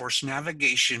the course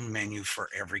navigation menu for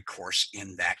every course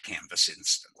in that Canvas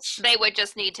instance. They would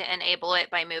just need to enable it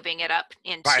by moving it up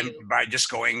into... By just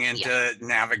going into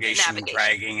navigation and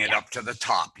dragging it up to the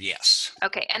top, yes.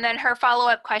 Okay, and then her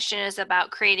follow-up question is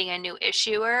about creating a new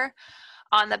issuer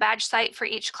on the badge site for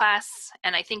each class,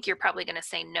 and I think you're probably going to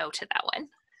say no to that one.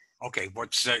 Okay,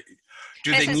 what's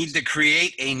do they need to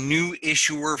create a new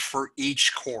issuer for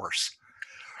each course?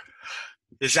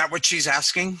 Is that what she's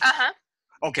asking? Uh-huh.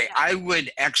 Okay, Yeah. I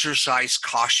would exercise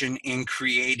caution in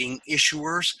creating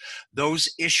issuers. Those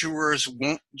issuers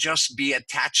won't just be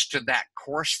attached to that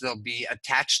course, they'll be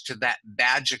attached to that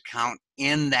badge account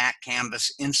in that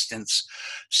Canvas instance.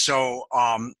 So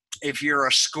if you're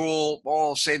a school,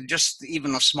 well, say just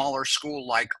even a smaller school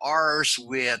like ours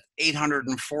with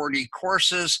 840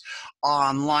 courses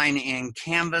online in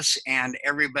Canvas, and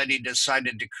everybody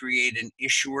decided to create an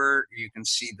issuer, you can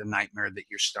see the nightmare that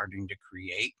you're starting to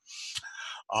create.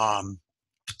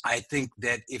 I think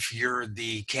that if you're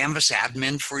the Canvas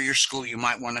admin for your school, you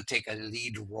might want to take a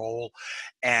lead role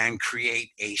and create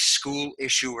a school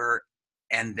issuer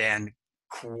and then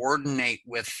coordinate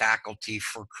with faculty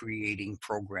for creating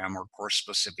program or course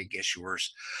specific issuers,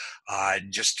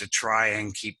 just to try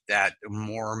and keep that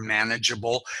more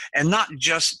manageable, and not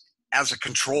just as a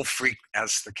control freak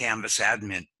as the Canvas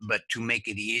admin, but to make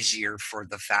it easier for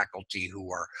the faculty who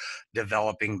are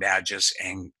developing badges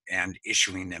and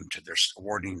issuing them to their,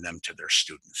 awarding them to their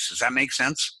students. Does that make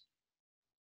sense?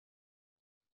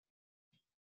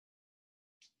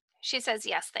 She says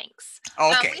yes, thanks.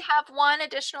 Okay. We have one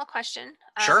additional question.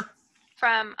 Sure.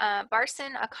 From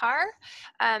Barson Akar.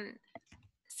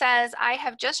 Says, I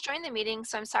have just joined the meeting,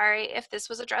 so I'm sorry if this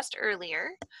was addressed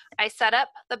earlier. I set up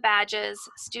the badges,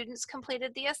 students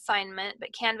completed the assignment,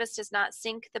 but Canvas does not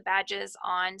sync the badges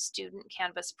on student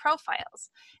Canvas profiles.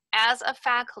 As a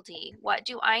faculty, what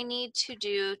do I need to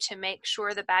do to make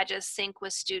sure the badges sync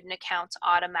with student accounts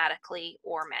automatically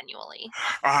or manually?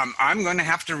 I'm going to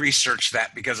have to research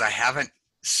that because I haven't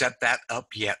set that up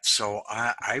yet. So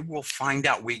I will find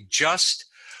out. We just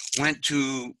went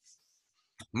to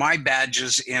my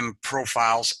badges in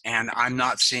profiles, and I'm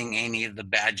not seeing any of the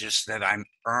badges that I'm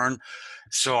earned.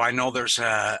 So I know there's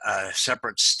a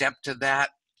separate step to that.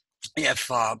 If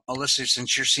Alissa,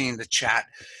 since you're seeing the chat,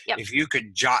 Yep. if you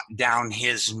could jot down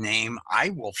his name, I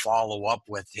will follow up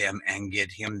with him and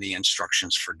get him the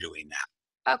instructions for doing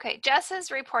that. Okay, Jess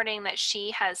is reporting that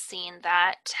she has seen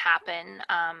that happen,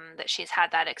 that she's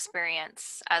had that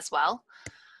experience as well.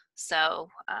 So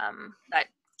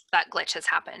that glitch has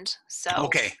happened. So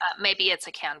okay, maybe it's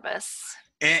a Canvas.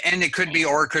 and it could be,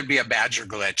 or it could be a Badgr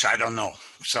glitch. I don't know.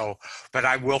 So, but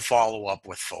I will follow up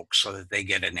with folks so that they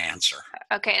get an answer.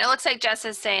 Okay, and it looks like Jess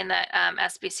is saying that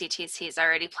SBCTC is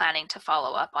already planning to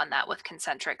follow up on that with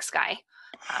Concentric Sky.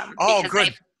 Oh, because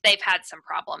good. They've had some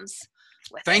problems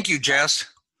with Thank you, Jess.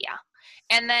 Yeah.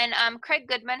 And then Craig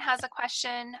Goodman has a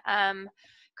question.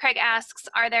 Craig asks,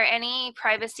 are there any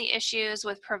privacy issues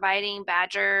with providing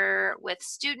Badgr with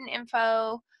student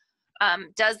info?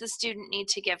 Does the student need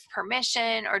to give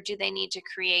permission, or do they need to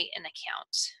create an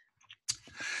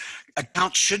account?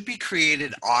 Accounts should be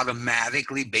created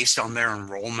automatically based on their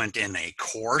enrollment in a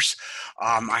course.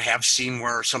 I have seen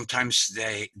where sometimes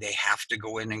they have to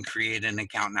go in and create an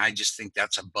account, and I just think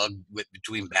that's a bug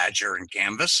between Badgr and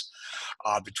Canvas,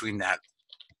 between that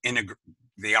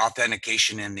the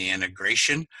authentication and the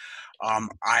integration.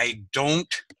 I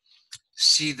don't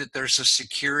see that there's a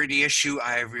security issue.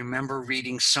 I remember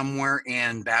reading somewhere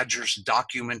in Badgr's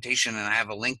documentation, and I have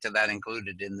a link to that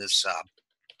included in this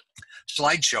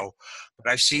slideshow,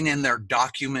 but I've seen in their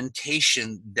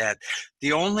documentation that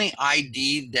the only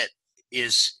ID that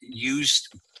is used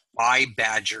by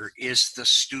Badgr is the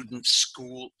student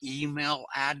school email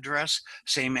address,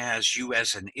 same as you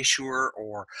as an issuer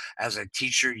or as a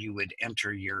teacher, you would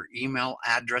enter your email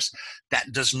address.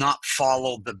 That does not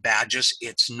follow the badges.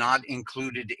 It's not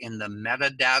included in the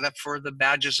metadata for the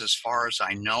badges as far as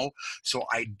I know. So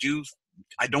I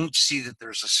don't see that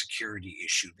there's a security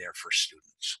issue there for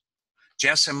students.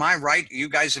 Jess, am I right? You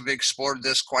guys have explored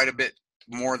this quite a bit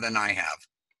more than I have.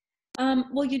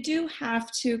 Well, you do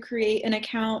have to create an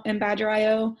account in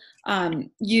Badgr.io.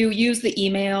 You use the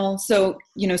email, so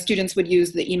students would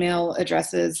use the email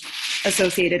addresses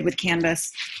associated with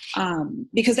Canvas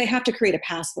because they have to create a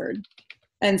password.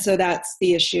 And so that's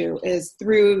the issue, is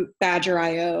through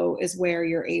Badgr.io is where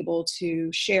you're able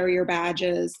to share your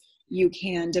badges. You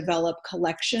can develop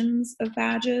collections of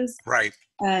badges. Right.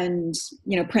 And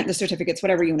print the certificates,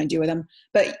 whatever you want to do with them.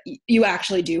 But you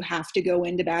actually do have to go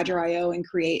into Badgr.io and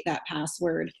create that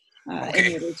password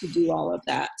in order to do all of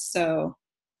that. So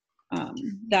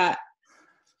that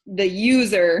the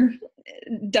user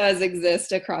does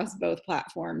exist across both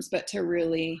platforms, but to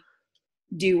really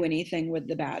do anything with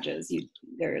the badges,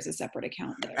 there is a separate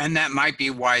account there. And that might be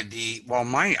why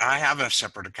I have a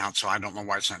separate account, so I don't know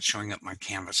why it's not showing up my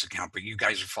Canvas account, but you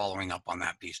guys are following up on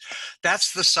that piece.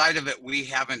 That's the side of it we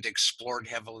haven't explored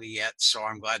heavily yet, so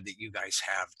I'm glad that you guys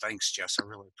have. Thanks, Jess. I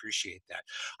really appreciate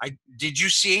that. Did you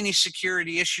see any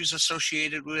security issues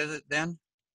associated with it then?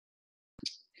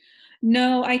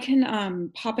 No, I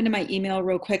can pop into my email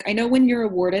real quick. I know when you're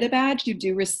awarded a badge, you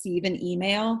do receive an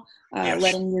email Yes.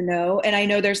 letting you know. And I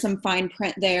know there's some fine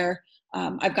print there.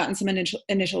 I've gotten some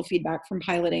initial feedback from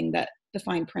piloting that the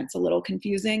fine print's a little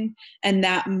confusing. And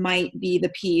that might be the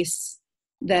piece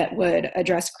that would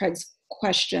address Craig's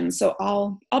question. So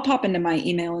I'll pop into my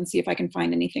email and see if I can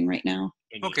find anything right now.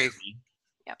 Can you Okay. hear me?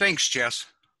 Yep. Thanks, Jess.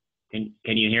 Can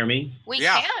you hear me? We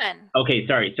Yeah. can. Okay,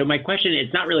 sorry. So my question,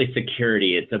 it's not really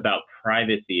security, it's about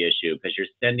privacy issue because you're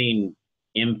sending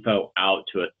info out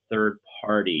to a third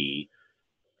party.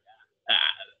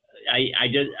 I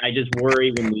just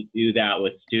worry when we do that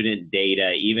with student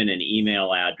data, even an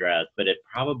email address, but it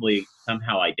probably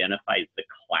somehow identifies the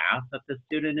class that the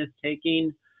student is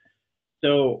taking.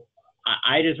 So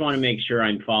I just want to make sure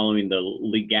I'm following the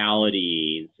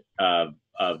legalities of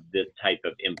this type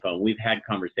of info. We've had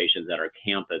conversations at our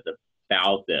campus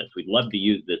about this. We'd love to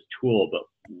use this tool, but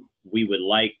we would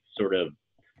like sort of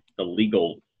the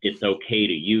legal, it's okay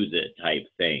to use it type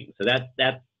thing. So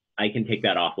that's I can take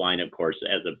that offline, of course,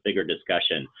 as a bigger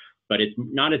discussion, but it's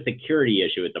not a security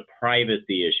issue, it's a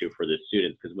privacy issue for the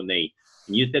students. Because when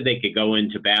you said they could go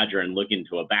into Badgr and look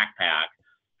into a backpack,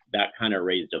 that kind of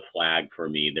raised a flag for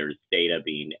me. There's data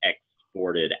being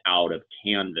exported out of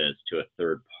Canvas to a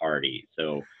third party.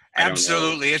 So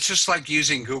Absolutely. It's just like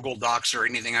using Google Docs or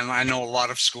anything. I know a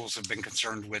lot of schools have been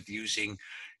concerned with using,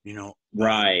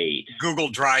 right. Google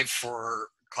Drive for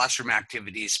classroom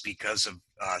activities because of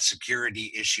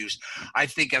security issues. I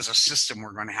think as a system,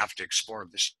 we're going to have to explore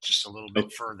this just a little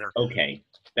bit further. Okay,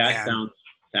 that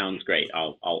sounds great.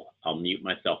 I'll mute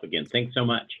myself again. Thanks so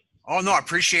much. Oh no, I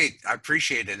appreciate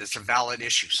it. It's a valid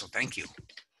issue, so thank you.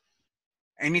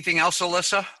 Anything else,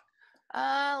 Alissa?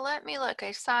 Let me look.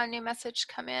 I saw a new message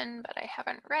come in, but I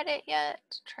haven't read it yet.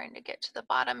 Trying to get to the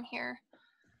bottom here.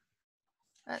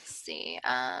 Let's see.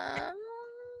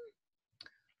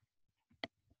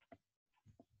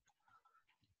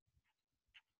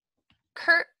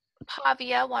 Kurt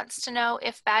Pavia wants to know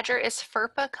if Badgr is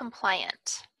FERPA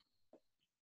compliant.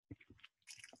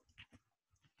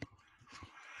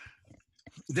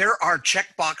 There are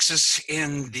checkboxes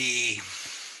in the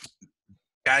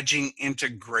badging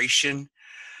integration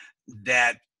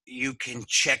that you can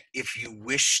check if you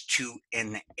wish to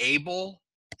enable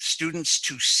students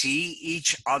to see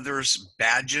each other's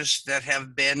badges that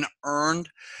have been earned,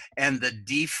 and the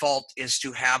default is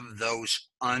to have those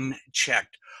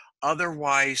unchecked.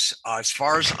 Otherwise, as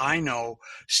far as I know,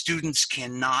 students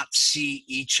cannot see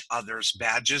each other's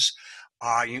badges.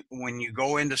 When you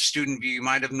go into student view, you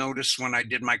might have noticed when I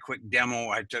did my quick demo,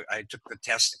 I took the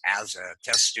test as a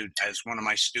test student, as one of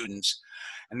my students.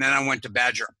 And then I went to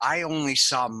Badgr. I only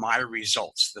saw my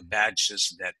results, the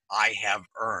badges that I have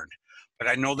earned. But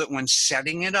I know that when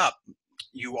setting it up,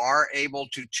 you are able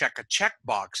to check a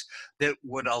checkbox that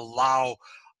would allow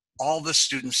all the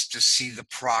students to see the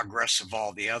progress of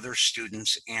all the other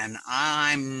students, and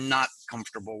I'm not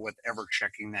comfortable with ever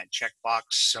checking that checkbox.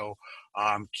 So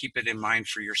keep it in mind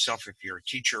for yourself if you're a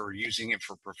teacher or using it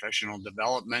for professional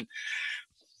development.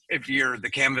 If you're the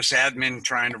Canvas admin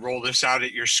trying to roll this out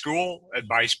at your school,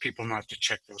 advise people not to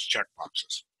check those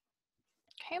checkboxes.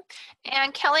 Okay,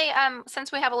 and Kelley,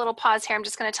 since we have a little pause here, I'm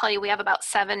just going to tell you we have about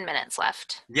 7 minutes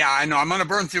left. Yeah, I know. I'm going to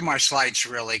burn through my slides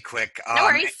really quick. No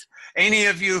worries. Any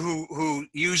of you who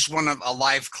use a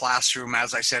live classroom,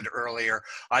 as I said earlier,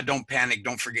 don't panic.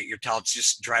 Don't forget your tablets.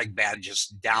 Just drag badges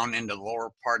down into the lower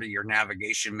part of your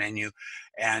navigation menu,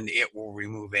 and it will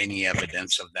remove any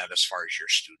evidence of that as far as your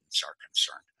students are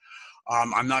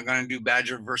concerned. I'm not going to do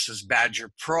Badgr versus Badgr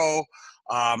Pro.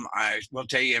 I will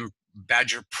tell you in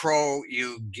Badgr Pro,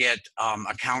 you get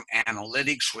account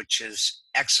analytics, which is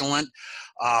excellent.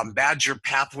 Badgr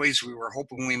Pathways, we were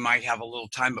hoping we might have a little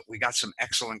time, but we got some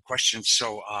excellent questions,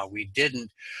 so we didn't.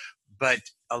 But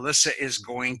Alissa is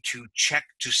going to check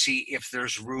to see if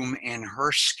there's room in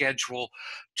her schedule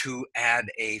to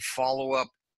add a follow-up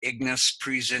IGNIS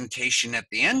presentation at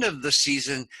the end of the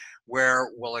season where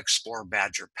we'll explore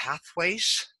Badgr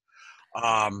Pathways.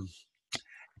 And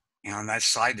on that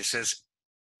slide, it says,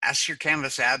 ask your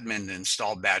Canvas admin to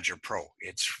install Badgr Pro.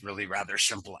 It's really rather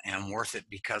simple and worth it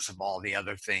because of all the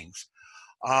other things.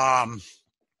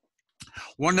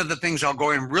 One of the things I'll go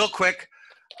in real quick,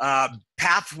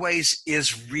 Pathways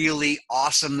is really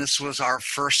awesome. This was our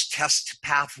first test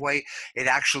pathway. It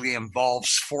actually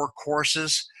involves 4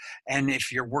 courses. And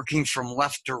if you're working from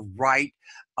left to right,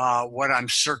 what I'm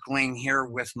circling here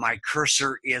with my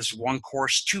cursor is 1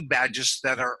 course, 2 badges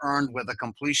that are earned with a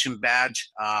completion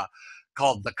badge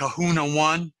called the Kahuna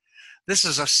 1. This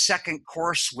is a second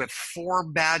course with 4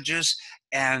 badges.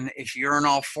 And if you earn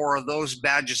all 4 of those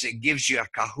badges, it gives you a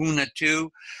Kahuna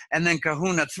 2. And then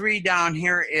Kahuna 3 down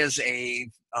here is a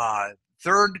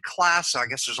third class. I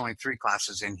guess there's only 3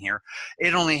 classes in here.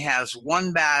 It only has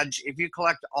 1 badge. If you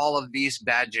collect all of these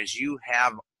badges, you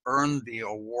have earned the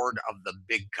award of the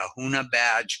Big Kahuna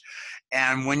badge.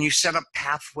 And when you set up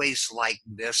pathways like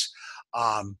this,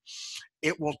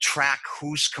 it will track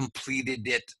who's completed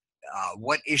it,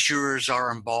 what issuers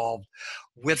are involved.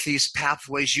 With these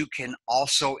pathways, you can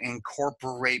also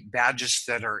incorporate badges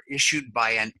that are issued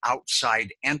by an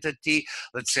outside entity.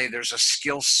 Let's say there's a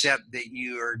skill set that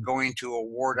you are going to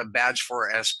award a badge for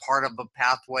as part of a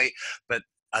pathway, but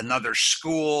another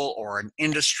school or an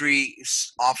industry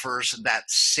offers that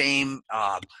same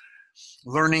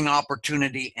learning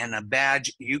opportunity and a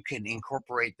badge. You can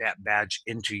incorporate that badge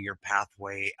into your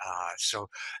pathway. So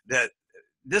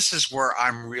this is where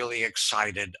I'm really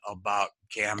excited about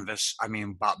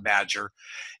about Badgr.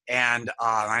 And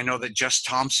I know that Jess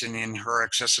Thompson, in her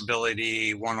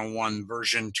Accessibility 101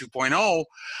 version 2.0,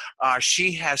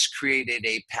 she has created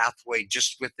a pathway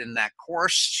just within that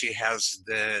course. She has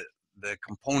the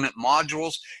component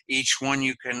modules. Each one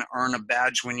you can earn a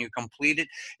badge when you complete it.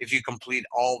 If you complete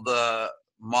all the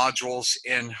modules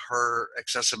in her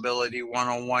Accessibility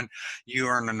 101, you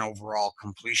earn an overall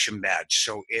completion badge.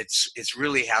 So it's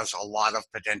really has a lot of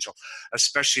potential,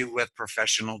 especially with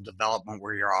professional development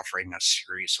where you're offering a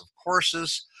series of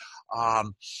courses.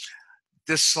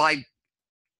 This slide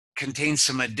contains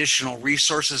some additional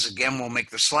resources. Again, we'll make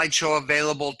the slideshow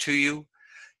available to you.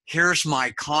 Here's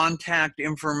my contact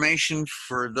information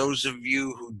for those of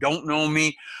you who don't know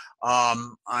me.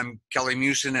 I'm Kelley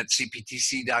Meeusen at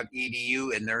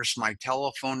cptc.edu, and there's my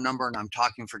telephone number, and I'm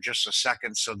talking for just a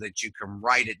second so that you can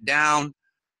write it down.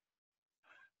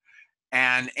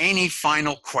 And any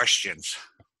final questions?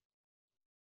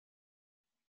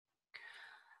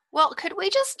 Well, could we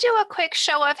just do a quick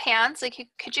show of hands? Like,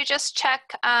 could you just check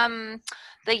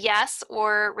the yes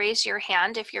or raise your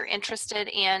hand if you're interested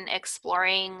in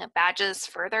exploring badges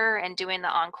further and doing the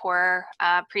encore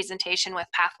presentation with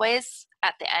pathways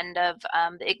at the end of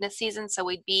the IGNIS season? So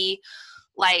we'd be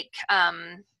like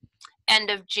end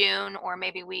of June, or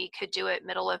maybe we could do it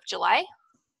middle of July.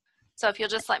 So if you'll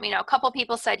just let me know. A couple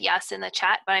people said yes in the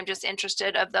chat, but I'm just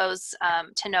interested of those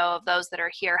to know of those that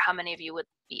are here, how many of you would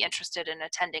be interested in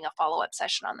attending a follow-up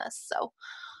session on this. So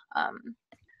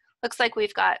looks like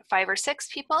we've got 5 or 6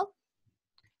 people.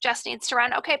 Jess needs to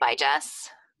run. Okay, bye, Jess.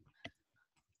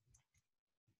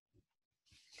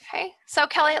 Okay, so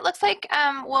Kelley, it looks like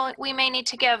we may need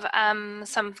to give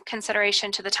some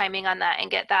consideration to the timing on that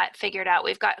and get that figured out.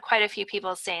 We've got quite a few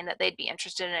people saying that they'd be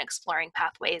interested in exploring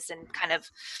pathways and kind of,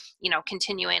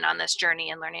 continuing on this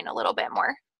journey and learning a little bit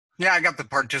more. Yeah, I got the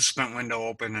participant window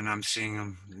open and I'm seeing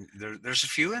them. There's a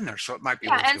few in there, so it might be.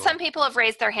 Yeah, and some people have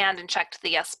raised their hand and checked the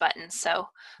yes button. So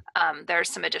there's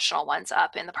some additional ones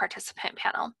up in the participant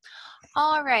panel.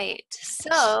 All right,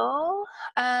 so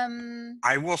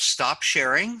I will stop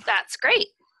sharing. That's great.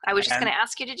 I was just going to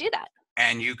ask you to do that.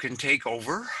 And you can take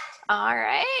over. All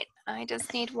right. I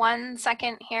just need 1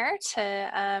 second here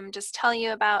to just tell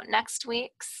you about next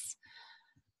week's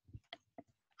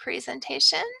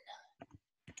presentation.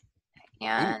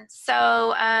 And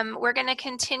so we're going to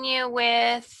continue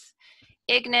with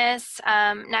IGNIS.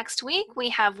 Next week, we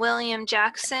have William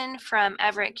Jackson from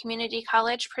Everett Community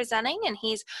College presenting, and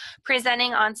he's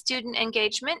presenting on student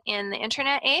engagement in the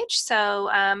internet age. So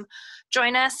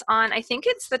join us on, I think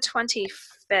it's the 25th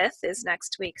is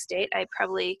next week's date.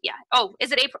 Oh,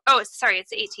 is it April? Oh, sorry,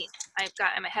 it's the 18th.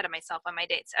 I'm ahead of myself on my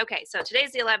dates. Okay, so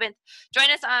today's the 11th. Join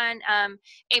us on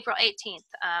April 18th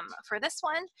for this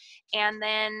one. And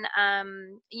then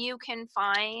you can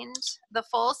find the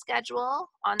full schedule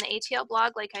on the ATL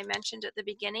blog, like I mentioned at the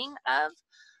beginning of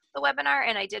the webinar,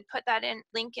 and I did put that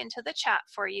link into the chat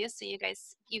for you, so you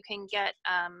can get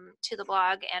to the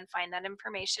blog and find that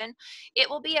information. It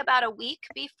will be about a week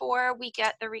before we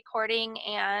get the recording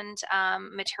and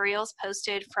materials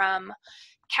posted from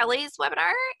Kelley's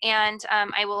webinar, and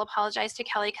I will apologize to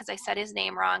Kelley because I said his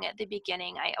name wrong at the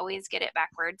beginning. I always get it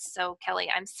backwards, so Kelley,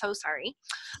 I'm so sorry.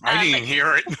 I didn't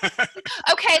hear it.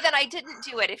 Okay, then I didn't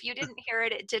do it. If you didn't hear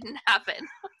it, it didn't happen.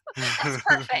 That's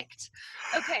perfect.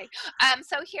 Okay,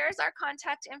 so here's our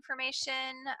contact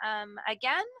information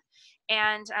again.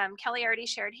 And Kelley already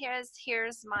shared his.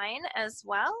 Here's mine as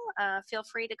well. Feel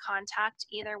free to contact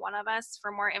either one of us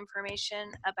for more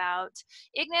information about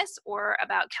IGNIS or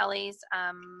about Kelley's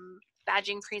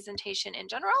badging presentation in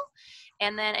general.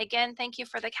 And then again, thank you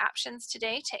for the captions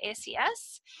today to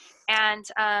ACS. And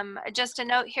just a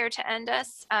note here to end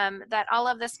us, that all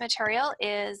of this material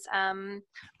is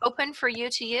open for you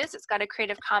to use. It's got a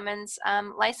Creative Commons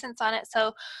license on it,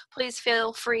 so please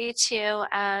feel free to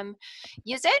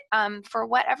use it for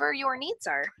whatever your needs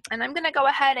are. And I'm gonna go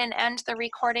ahead and end the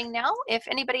recording now. If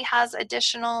anybody has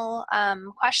additional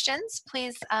questions,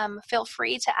 please feel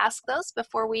free to ask those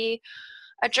before we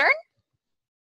adjourn.